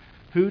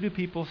 who do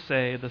people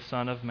say the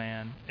Son of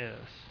Man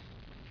is?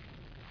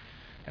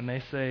 And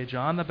they say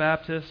John the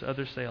Baptist,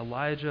 others say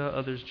Elijah,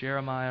 others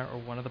Jeremiah or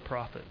one of the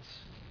prophets.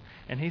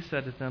 And he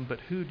said to them, But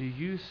who do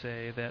you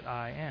say that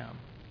I am?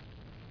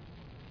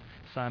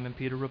 Simon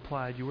Peter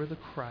replied, You are the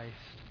Christ,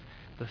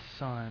 the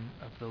Son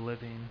of the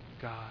living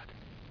God.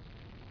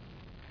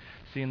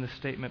 See, in this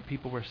statement,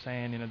 people were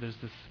saying, there's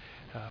this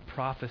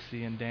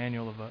prophecy in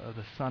Daniel of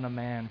the Son of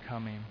Man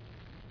coming,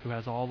 who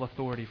has all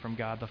authority from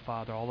God the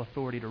Father, all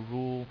authority to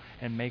rule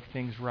and make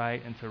things right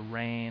and to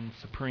reign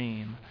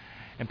supreme.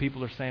 And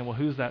people are saying, well,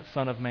 who's that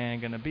Son of Man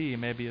going to be?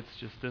 Maybe it's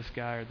just this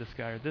guy or this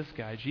guy or this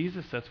guy.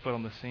 Jesus sets foot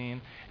on the scene,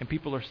 and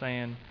people are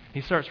saying, he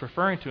starts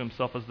referring to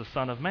himself as the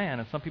Son of Man.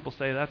 And some people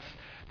say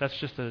that's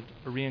just a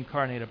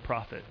reincarnated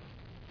prophet,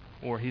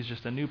 or he's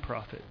just a new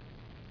prophet.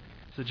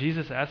 So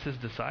Jesus asks his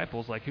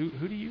disciples,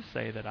 who do you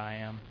say that I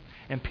am?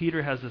 And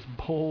Peter has this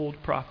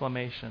bold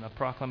proclamation, a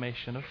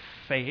proclamation of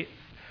faith,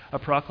 a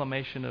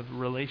proclamation of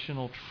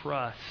relational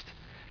trust.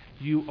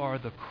 You are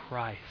the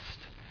Christ,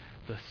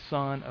 the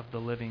Son of the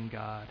living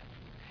God.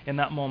 In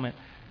that moment,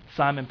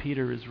 Simon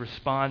Peter is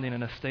responding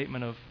in a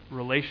statement of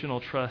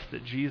relational trust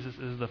that Jesus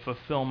is the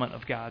fulfillment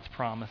of God's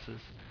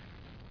promises.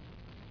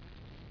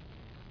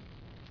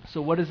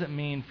 So what does it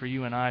mean for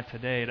you and I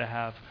today to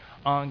have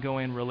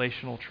ongoing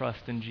relational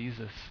trust in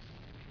Jesus?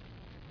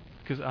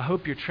 Because I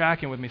hope you're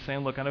tracking with me saying,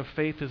 look, I know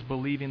faith is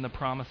believing the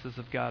promises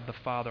of God the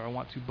Father. I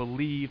want to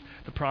believe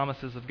the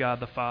promises of God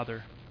the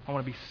Father. I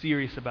want to be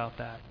serious about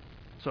that.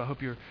 So I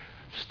hope you're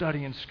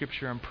studying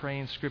Scripture and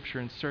praying Scripture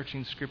and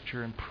searching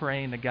Scripture and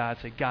praying to God.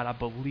 Say, God, I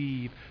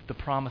believe the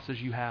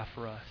promises you have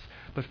for us.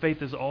 But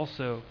faith is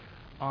also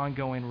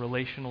ongoing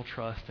relational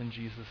trust in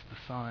Jesus the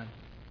Son.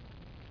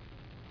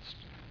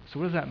 So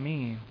what does that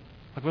mean?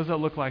 What does that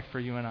look like for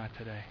you and I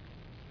today?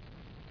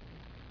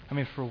 I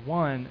mean, for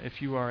one,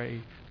 if you are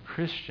a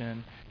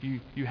Christian,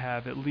 you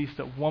have at least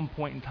at one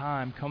point in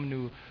time come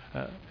to,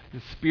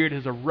 the Spirit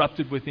has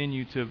erupted within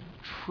you to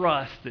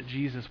trust that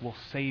Jesus will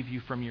save you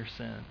from your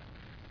sin.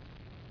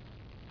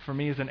 For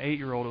me as an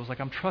 8-year-old, it was like,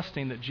 I'm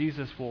trusting that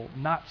Jesus will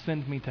not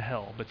send me to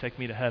hell, but take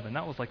me to heaven.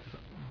 That was like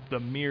the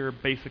mere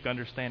basic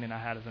understanding I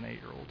had as an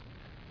 8-year-old.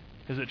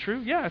 Is it true?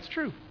 Yeah, it's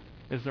true.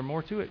 Is there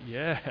more to it?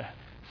 Yeah,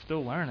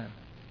 still learning.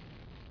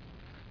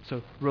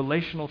 So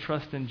relational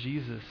trust in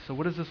Jesus. So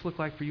what does this look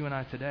like for you and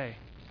I today?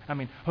 I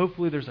mean,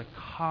 hopefully there's a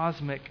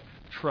cosmic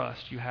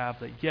trust you have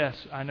that,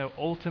 yes, I know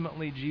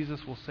ultimately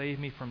Jesus will save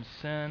me from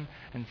sin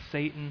and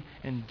Satan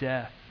and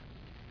death.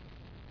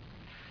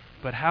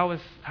 But how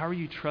are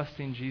you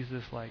trusting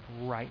Jesus like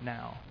right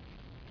now?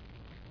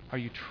 Are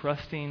you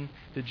trusting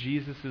that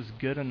Jesus is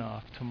good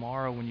enough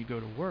tomorrow when you go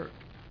to work?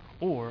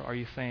 Or are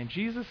you saying,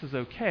 Jesus is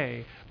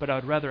okay, but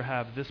I'd rather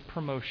have this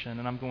promotion,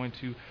 and I'm going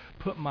to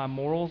put my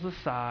morals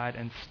aside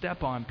and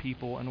step on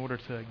people in order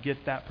to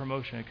get that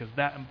promotion, because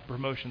that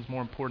promotion is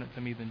more important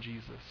to me than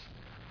Jesus?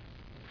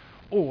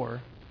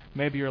 Or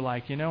maybe you're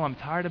like, I'm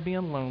tired of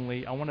being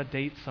lonely. I want to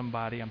date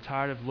somebody. I'm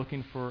tired of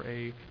looking for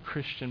a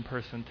Christian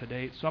person to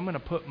date, so I'm going to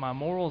put my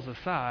morals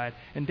aside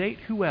and date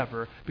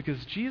whoever,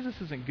 because Jesus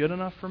isn't good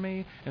enough for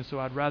me, and so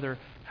I'd rather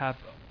have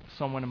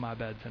someone in my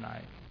bed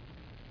tonight.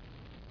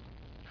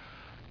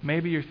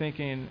 Maybe you're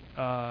thinking,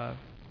 I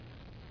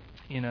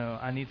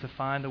need to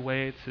find a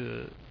way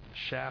to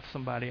shaft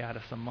somebody out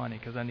of some money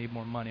because I need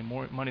more money.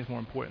 Money is more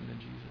important than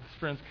Jesus.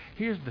 Friends,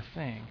 here's the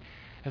thing.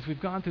 As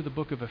we've gone through the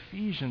book of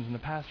Ephesians in the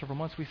past several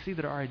months, we see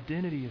that our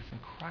identity is in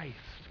Christ.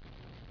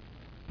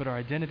 But our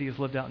identity is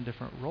lived out in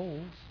different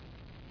roles.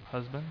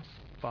 Husbands,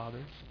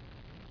 fathers,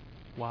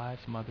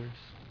 wives, mothers,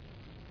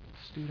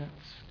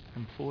 students,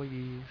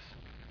 employees,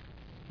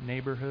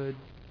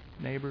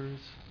 neighbors.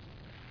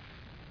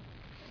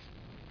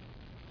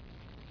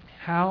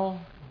 How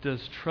does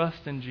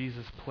trust in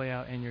Jesus play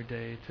out in your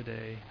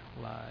day-to-day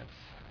lives?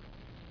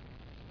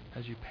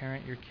 As you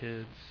parent your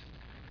kids,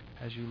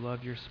 as you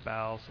love your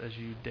spouse, as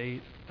you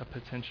date a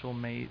potential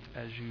mate,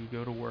 as you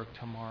go to work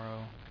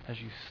tomorrow,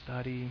 as you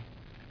study,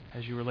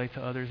 as you relate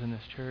to others in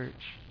this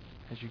church,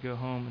 as you go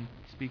home and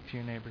speak to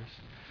your neighbors.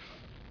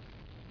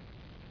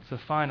 So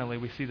finally,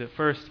 we see that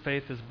first,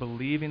 faith is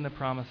believing the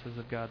promises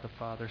of God the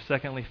Father.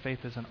 Secondly,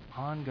 faith is an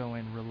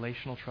ongoing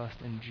relational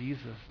trust in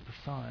Jesus the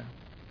Son.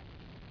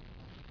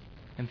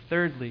 And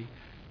thirdly,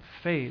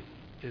 faith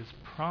is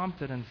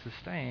prompted and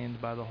sustained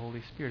by the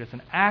Holy Spirit. It's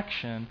an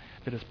action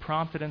that is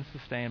prompted and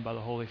sustained by the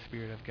Holy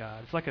Spirit of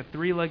God. It's like a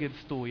 3-legged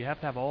stool. You have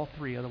to have all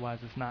three, otherwise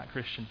it's not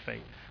Christian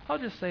faith. I'll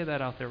just say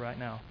that out there right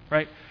now,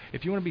 right?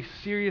 If you want to be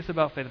serious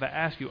about faith, if I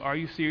ask you, are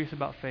you serious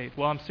about faith?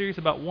 Well, I'm serious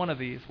about one of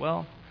these.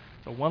 Well,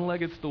 it's a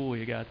 1-legged stool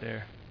you got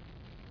there.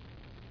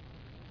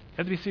 You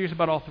have to be serious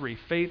about all three.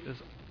 Faith is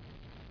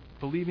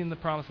believing the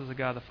promises of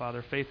God the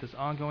Father. Faith is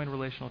ongoing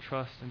relational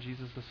trust in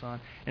Jesus the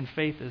Son. And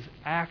faith is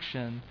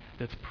action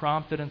that's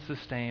prompted and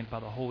sustained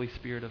by the Holy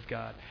Spirit of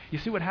God. You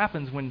see what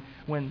happens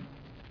when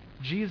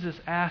Jesus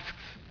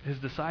asks his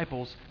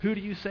disciples, "Who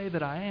do you say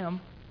that I am?"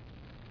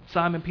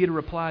 Simon Peter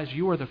replies,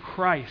 "You are the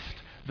Christ,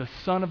 the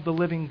Son of the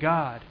living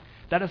God."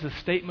 That is a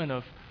statement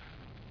of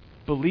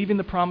believing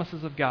the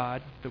promises of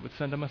God that would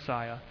send a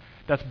Messiah.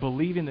 That's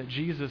believing that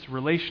Jesus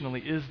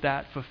relationally is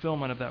that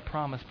fulfillment of that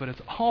promise, but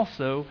it's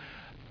also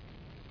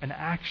an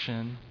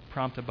action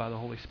prompted by the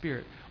Holy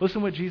Spirit.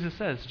 Listen to what Jesus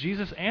says.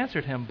 Jesus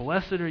answered him,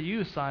 "Blessed are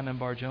you, Simon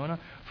Bar-Jonah,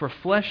 for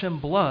flesh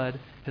and blood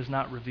has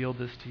not revealed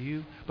this to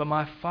you, but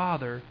my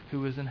Father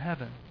who is in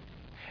heaven.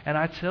 And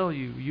I tell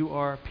you, you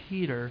are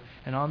Peter,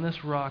 and on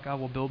this rock I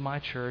will build my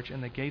church,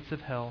 and the gates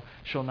of hell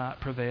shall not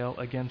prevail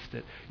against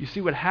it." You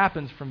see what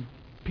happens from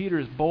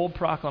Peter's bold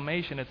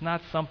proclamation. It's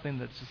not something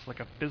that's just like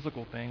a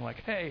physical thing,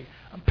 like, "Hey,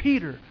 I'm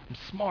Peter, I'm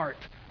smart,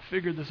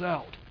 figured this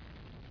out."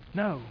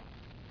 No.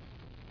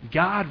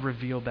 God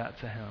revealed that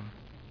to him.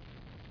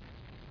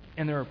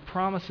 And there are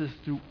promises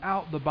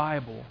throughout the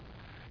Bible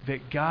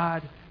that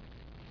God,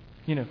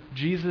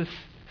 Jesus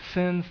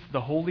sends the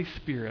Holy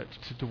Spirit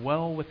to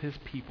dwell with his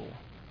people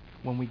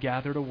when we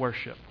gather to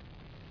worship.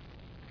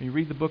 When you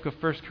read the book of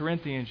 1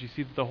 Corinthians, you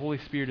see that the Holy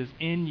Spirit is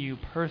in you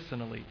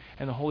personally,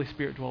 and the Holy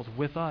Spirit dwells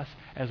with us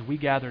as we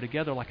gather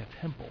together like a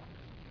temple,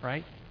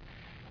 right?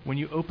 When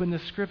you open the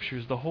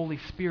Scriptures, the Holy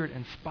Spirit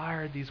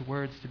inspired these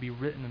words to be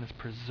written and has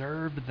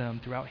preserved them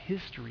throughout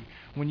history.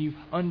 When you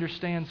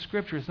understand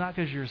Scripture, it's not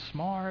because you're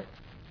smart.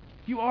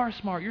 You are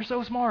smart. You're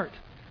so smart.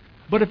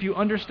 But if you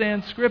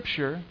understand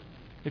Scripture,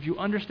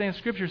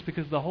 it's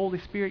because the Holy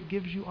Spirit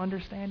gives you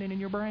understanding in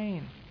your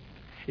brain.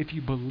 If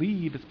you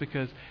believe, it's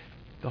because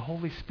the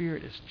Holy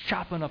Spirit is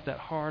chopping up that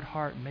hard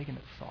heart and making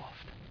it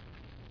soft.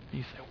 And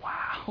you say,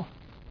 "Wow,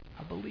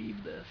 I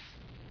believe this.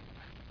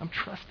 I'm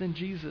trusting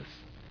Jesus."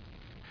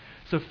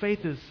 So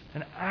faith is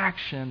an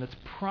action that's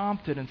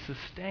prompted and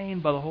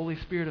sustained by the Holy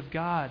Spirit of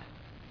God.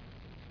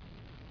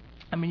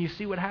 I mean, you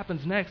see what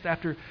happens next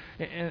after,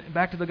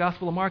 back to the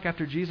Gospel of Mark,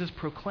 after Jesus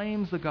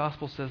proclaims the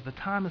gospel, says the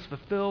time is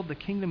fulfilled, the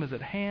kingdom is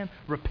at hand,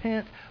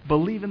 repent,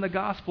 believe in the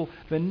gospel.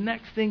 The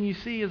next thing you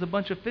see is a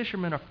bunch of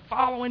fishermen are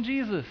following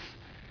Jesus.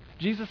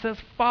 Jesus says,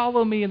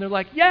 follow me, and they're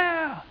like,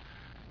 yeah.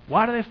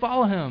 Why do they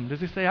follow him? Does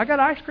he say, I got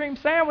ice cream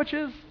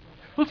sandwiches,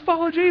 let's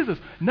follow Jesus?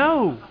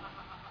 No.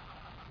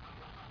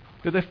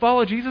 Do they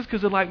follow Jesus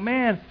because they're like,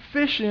 man,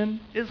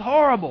 fishing is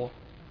horrible,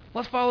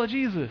 let's follow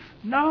Jesus?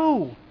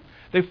 No.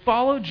 They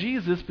follow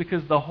Jesus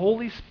because the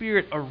Holy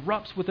Spirit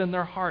erupts within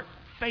their heart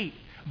faith,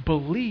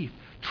 belief,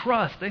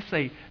 trust. They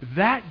say,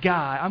 that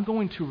guy, I'm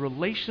going to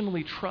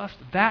relationally trust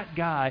that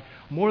guy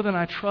more than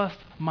I trust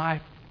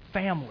my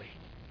family,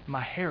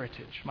 my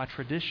heritage, my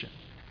tradition.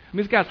 I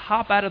mean, these guys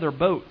hop out of their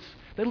boats.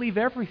 They leave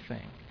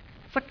everything.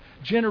 It's like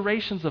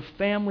generations of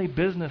family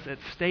business at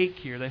stake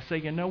here. They say,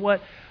 you know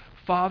what,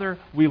 Father,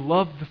 we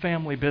love the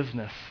family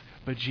business,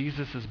 but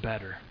Jesus is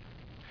better.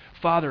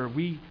 Father,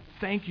 we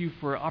thank you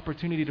for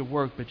opportunity to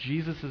work, but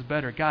Jesus is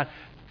better. God,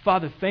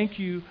 Father, thank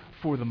you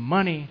for the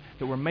money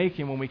that we're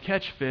making when we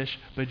catch fish,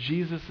 but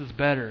Jesus is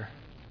better.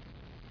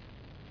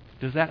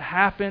 Does that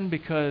happen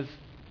because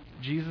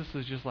Jesus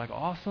is just like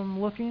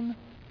awesome looking?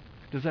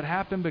 Does that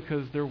happen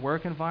because their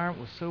work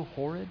environment was so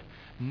horrid?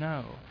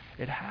 No.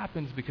 It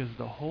happens because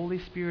the Holy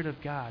Spirit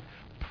of God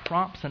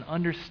prompts an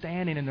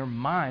understanding in their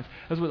minds.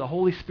 That's what the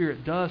Holy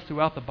Spirit does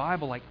throughout the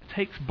Bible. Like,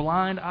 takes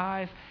blind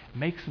eyes,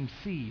 makes them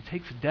see.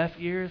 Takes deaf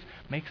ears,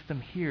 makes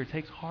them hear.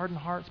 Takes hardened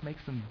hearts,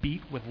 makes them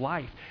beat with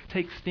life.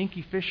 Takes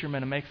stinky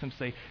fishermen and makes them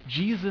say,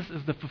 Jesus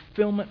is the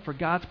fulfillment for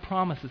God's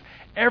promises.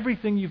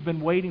 Everything you've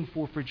been waiting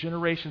for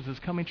generations is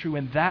coming true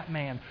in that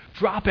man.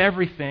 Drop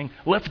everything.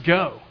 Let's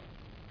go.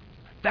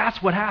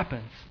 That's what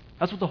happens.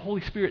 That's what the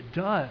Holy Spirit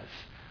does.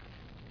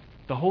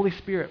 The Holy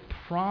Spirit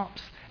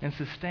prompts and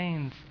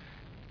sustains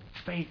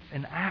faith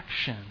and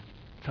action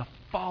to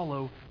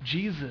follow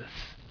Jesus.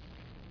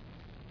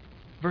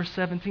 Verse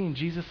 17,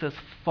 Jesus says,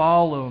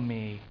 follow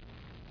me,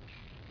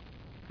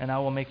 and I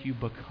will make you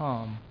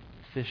become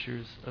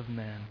fishers of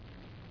men.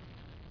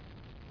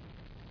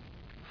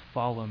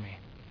 Follow me.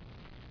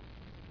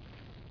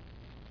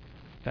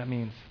 That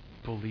means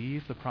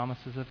believe the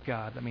promises of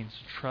God. That means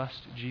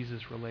trust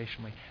Jesus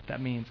relationally.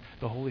 That means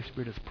the Holy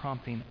Spirit is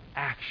prompting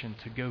action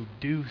to go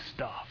do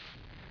stuff.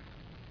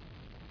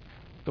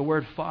 The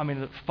word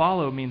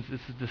follow means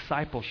this is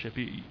discipleship.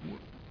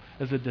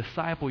 As a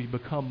disciple, you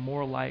become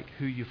more like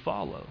who you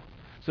follow.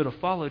 So to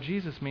follow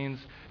Jesus means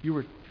you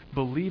were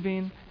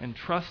believing and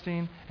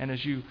trusting, and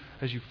as you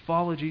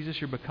follow Jesus,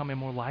 you're becoming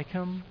more like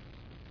him.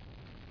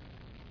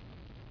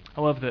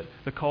 I love that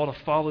the call to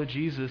follow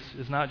Jesus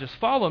is not just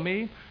follow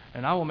me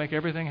and I will make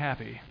everything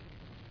happy.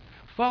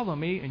 Follow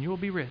me and you will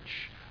be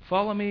rich.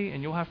 Follow me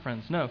and you'll have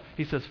friends. No,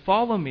 he says,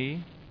 follow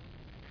me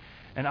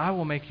and I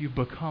will make you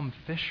become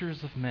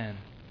fishers of men.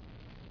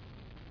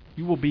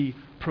 You will be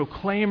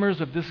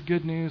proclaimers of this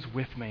good news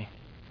with me.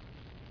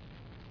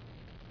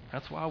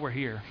 That's why we're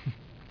here.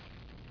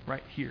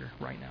 Right here,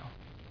 right now.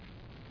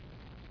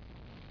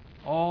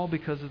 All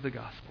because of the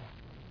gospel.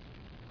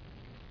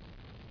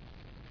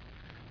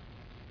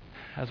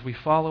 As we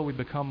follow, we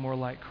become more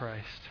like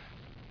Christ.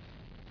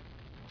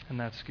 And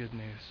that's good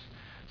news.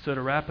 So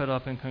to wrap it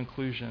up in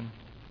conclusion,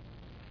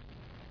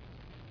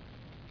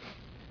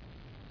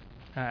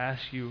 I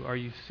ask you, are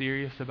you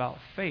serious about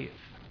faith?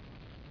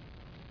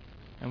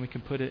 And we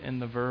can put it in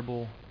the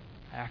verbal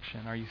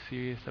action. Are you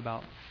serious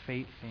about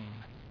faithing?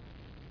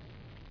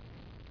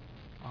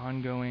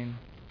 Ongoing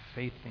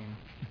faithing.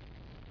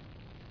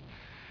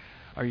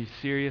 Are you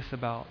serious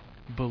about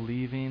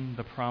believing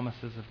the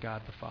promises of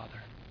God the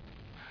Father?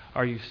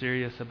 Are you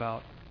serious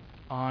about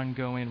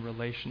ongoing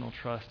relational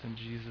trust in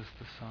Jesus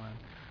the Son?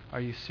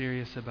 Are you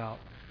serious about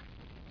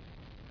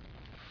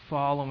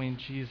following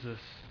Jesus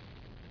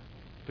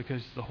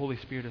because the Holy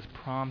Spirit is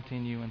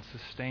prompting you and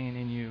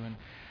sustaining you and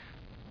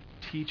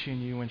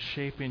teaching you and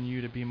shaping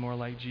you to be more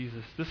like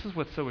Jesus? This is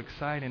what's so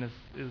exciting is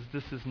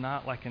this is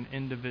not like an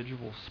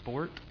individual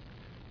sport.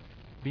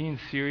 Being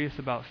serious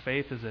about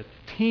faith is a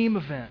team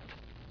event.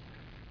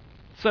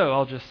 So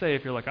I'll just say,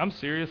 if you're like, I'm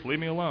serious, leave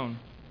me alone.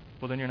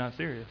 Well, then you're not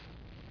serious.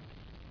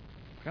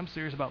 Like, I'm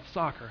serious about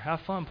soccer.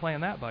 Have fun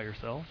playing that by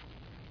yourself.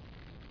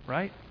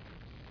 Right?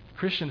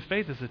 Christian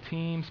faith is a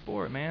team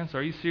sport, man. So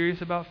are you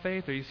serious about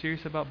faith? Are you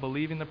serious about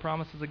believing the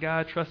promises of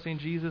God, trusting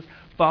Jesus,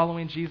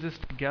 following Jesus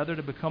together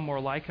to become more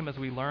like him as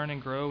we learn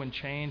and grow and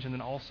change, and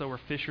then also are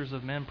fishers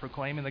of men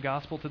proclaiming the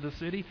gospel to the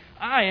city?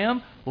 I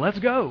am. Let's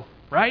go.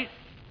 Right?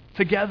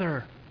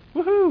 Together.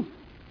 Woohoo!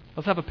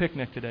 Let's have a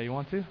picnic today. You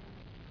want to?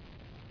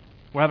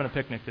 We're having a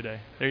picnic today.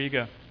 There you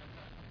go.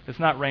 It's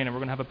not raining. We're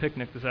going to have a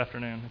picnic this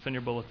afternoon. It's in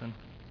your bulletin.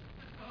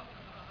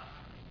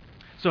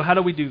 So how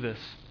do we do this?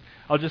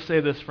 I'll just say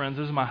this, friends.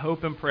 This is my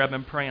hope and prayer. I've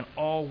been praying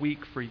all week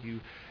for you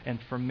and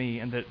for me,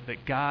 and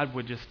that God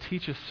would just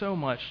teach us so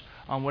much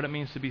on what it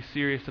means to be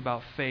serious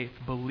about faith,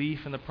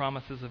 belief in the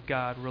promises of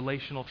God,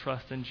 relational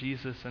trust in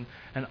Jesus,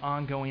 and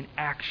ongoing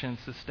action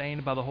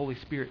sustained by the Holy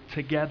Spirit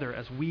together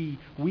as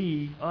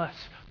us,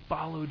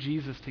 follow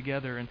Jesus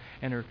together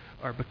and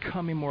are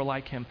becoming more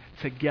like him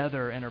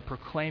together and are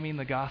proclaiming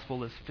the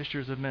gospel as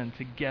fishers of men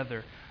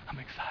together. I'm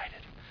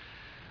excited.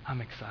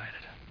 I'm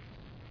excited.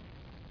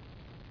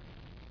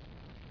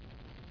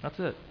 That's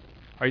it.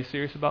 Are you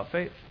serious about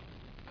faith?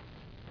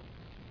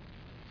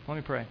 Let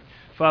me pray.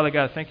 Father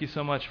God, thank you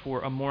so much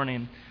for a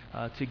morning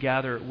to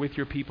gather with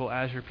your people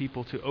as your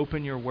people, to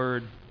open your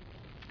word,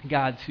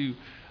 God, to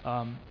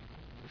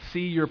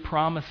see your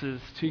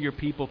promises to your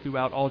people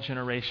throughout all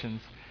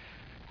generations.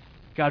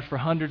 God, for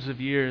hundreds of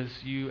years,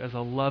 you as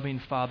a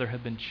loving Father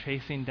have been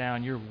chasing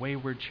down your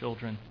wayward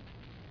children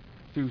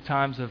through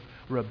times of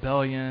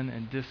rebellion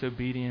and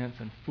disobedience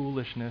and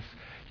foolishness.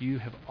 You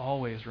have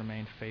always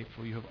remained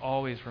faithful. You have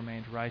always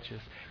remained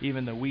righteous,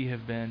 even though we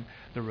have been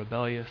the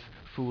rebellious,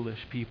 foolish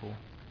people,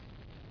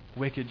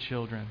 wicked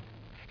children.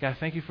 God,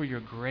 thank you for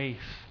your grace,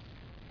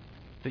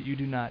 that you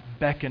do not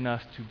beckon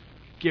us to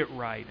get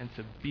right and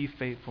to be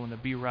faithful and to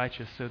be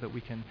righteous so that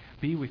we can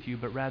be with you,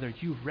 but rather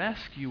you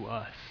rescue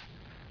us.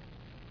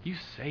 You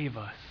save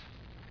us.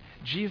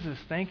 Jesus,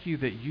 thank you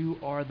that you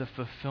are the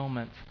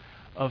fulfillment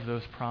of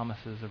those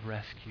promises of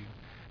rescue,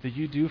 that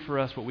you do for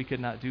us what we could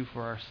not do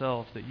for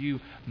ourselves, that you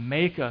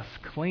make us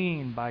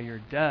clean by your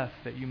death,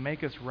 that you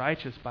make us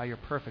righteous by your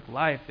perfect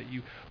life, that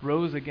you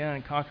rose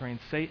again conquering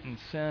Satan,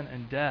 sin,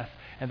 and death,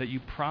 and that you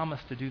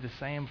promise to do the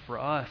same for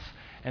us,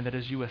 and that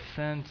as you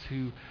ascend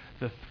to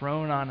the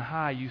throne on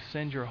high, you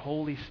send your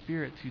Holy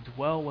Spirit to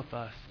dwell with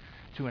us,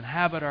 to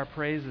inhabit our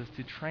praises,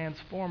 to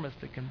transform us,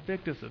 to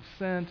convict us of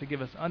sin, to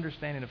give us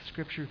understanding of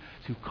Scripture,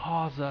 to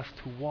cause us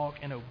to walk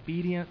in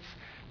obedience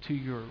to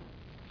your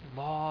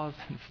laws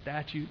and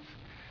statutes,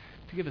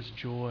 to give us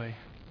joy.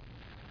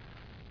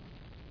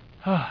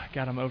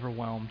 God, I'm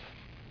overwhelmed.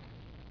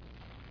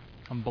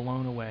 I'm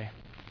blown away.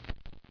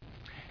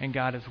 And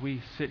God, as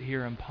we sit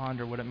here and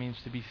ponder what it means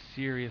to be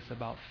serious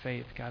about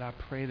faith, God, I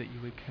pray that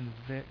you would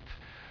convict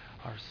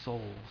our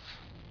souls.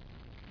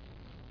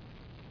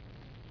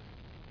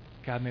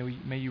 God,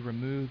 may you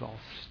remove all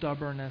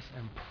stubbornness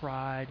and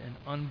pride and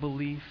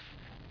unbelief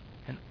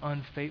and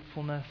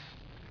unfaithfulness.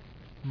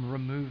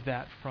 Remove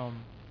that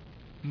from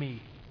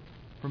me.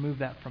 Remove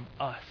that from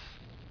us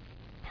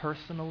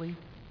personally.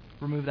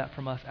 Remove that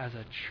from us as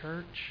a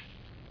church.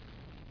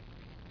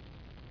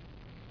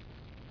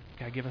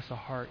 God, give us a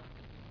heart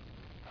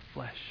of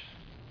flesh.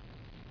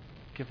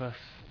 Give us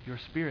your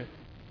Spirit.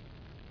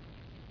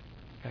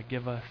 God,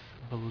 give us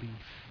belief.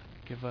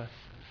 Give us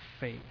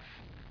faith.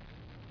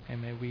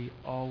 And may we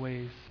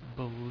always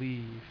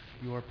believe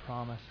your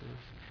promises.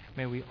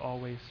 May we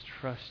always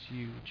trust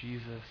you,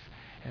 Jesus.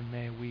 And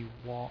may we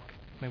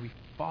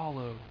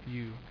follow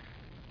you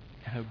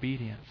in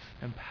obedience,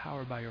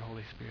 empowered by your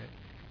Holy Spirit.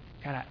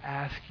 God, I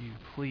ask you,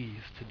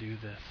 please, to do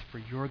this for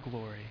your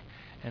glory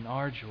and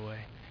our joy,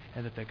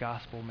 and that the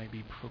gospel may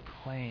be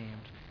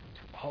proclaimed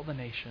to all the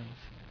nations,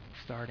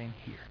 starting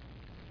here.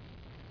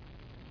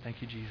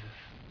 Thank you, Jesus.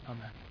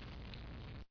 Amen.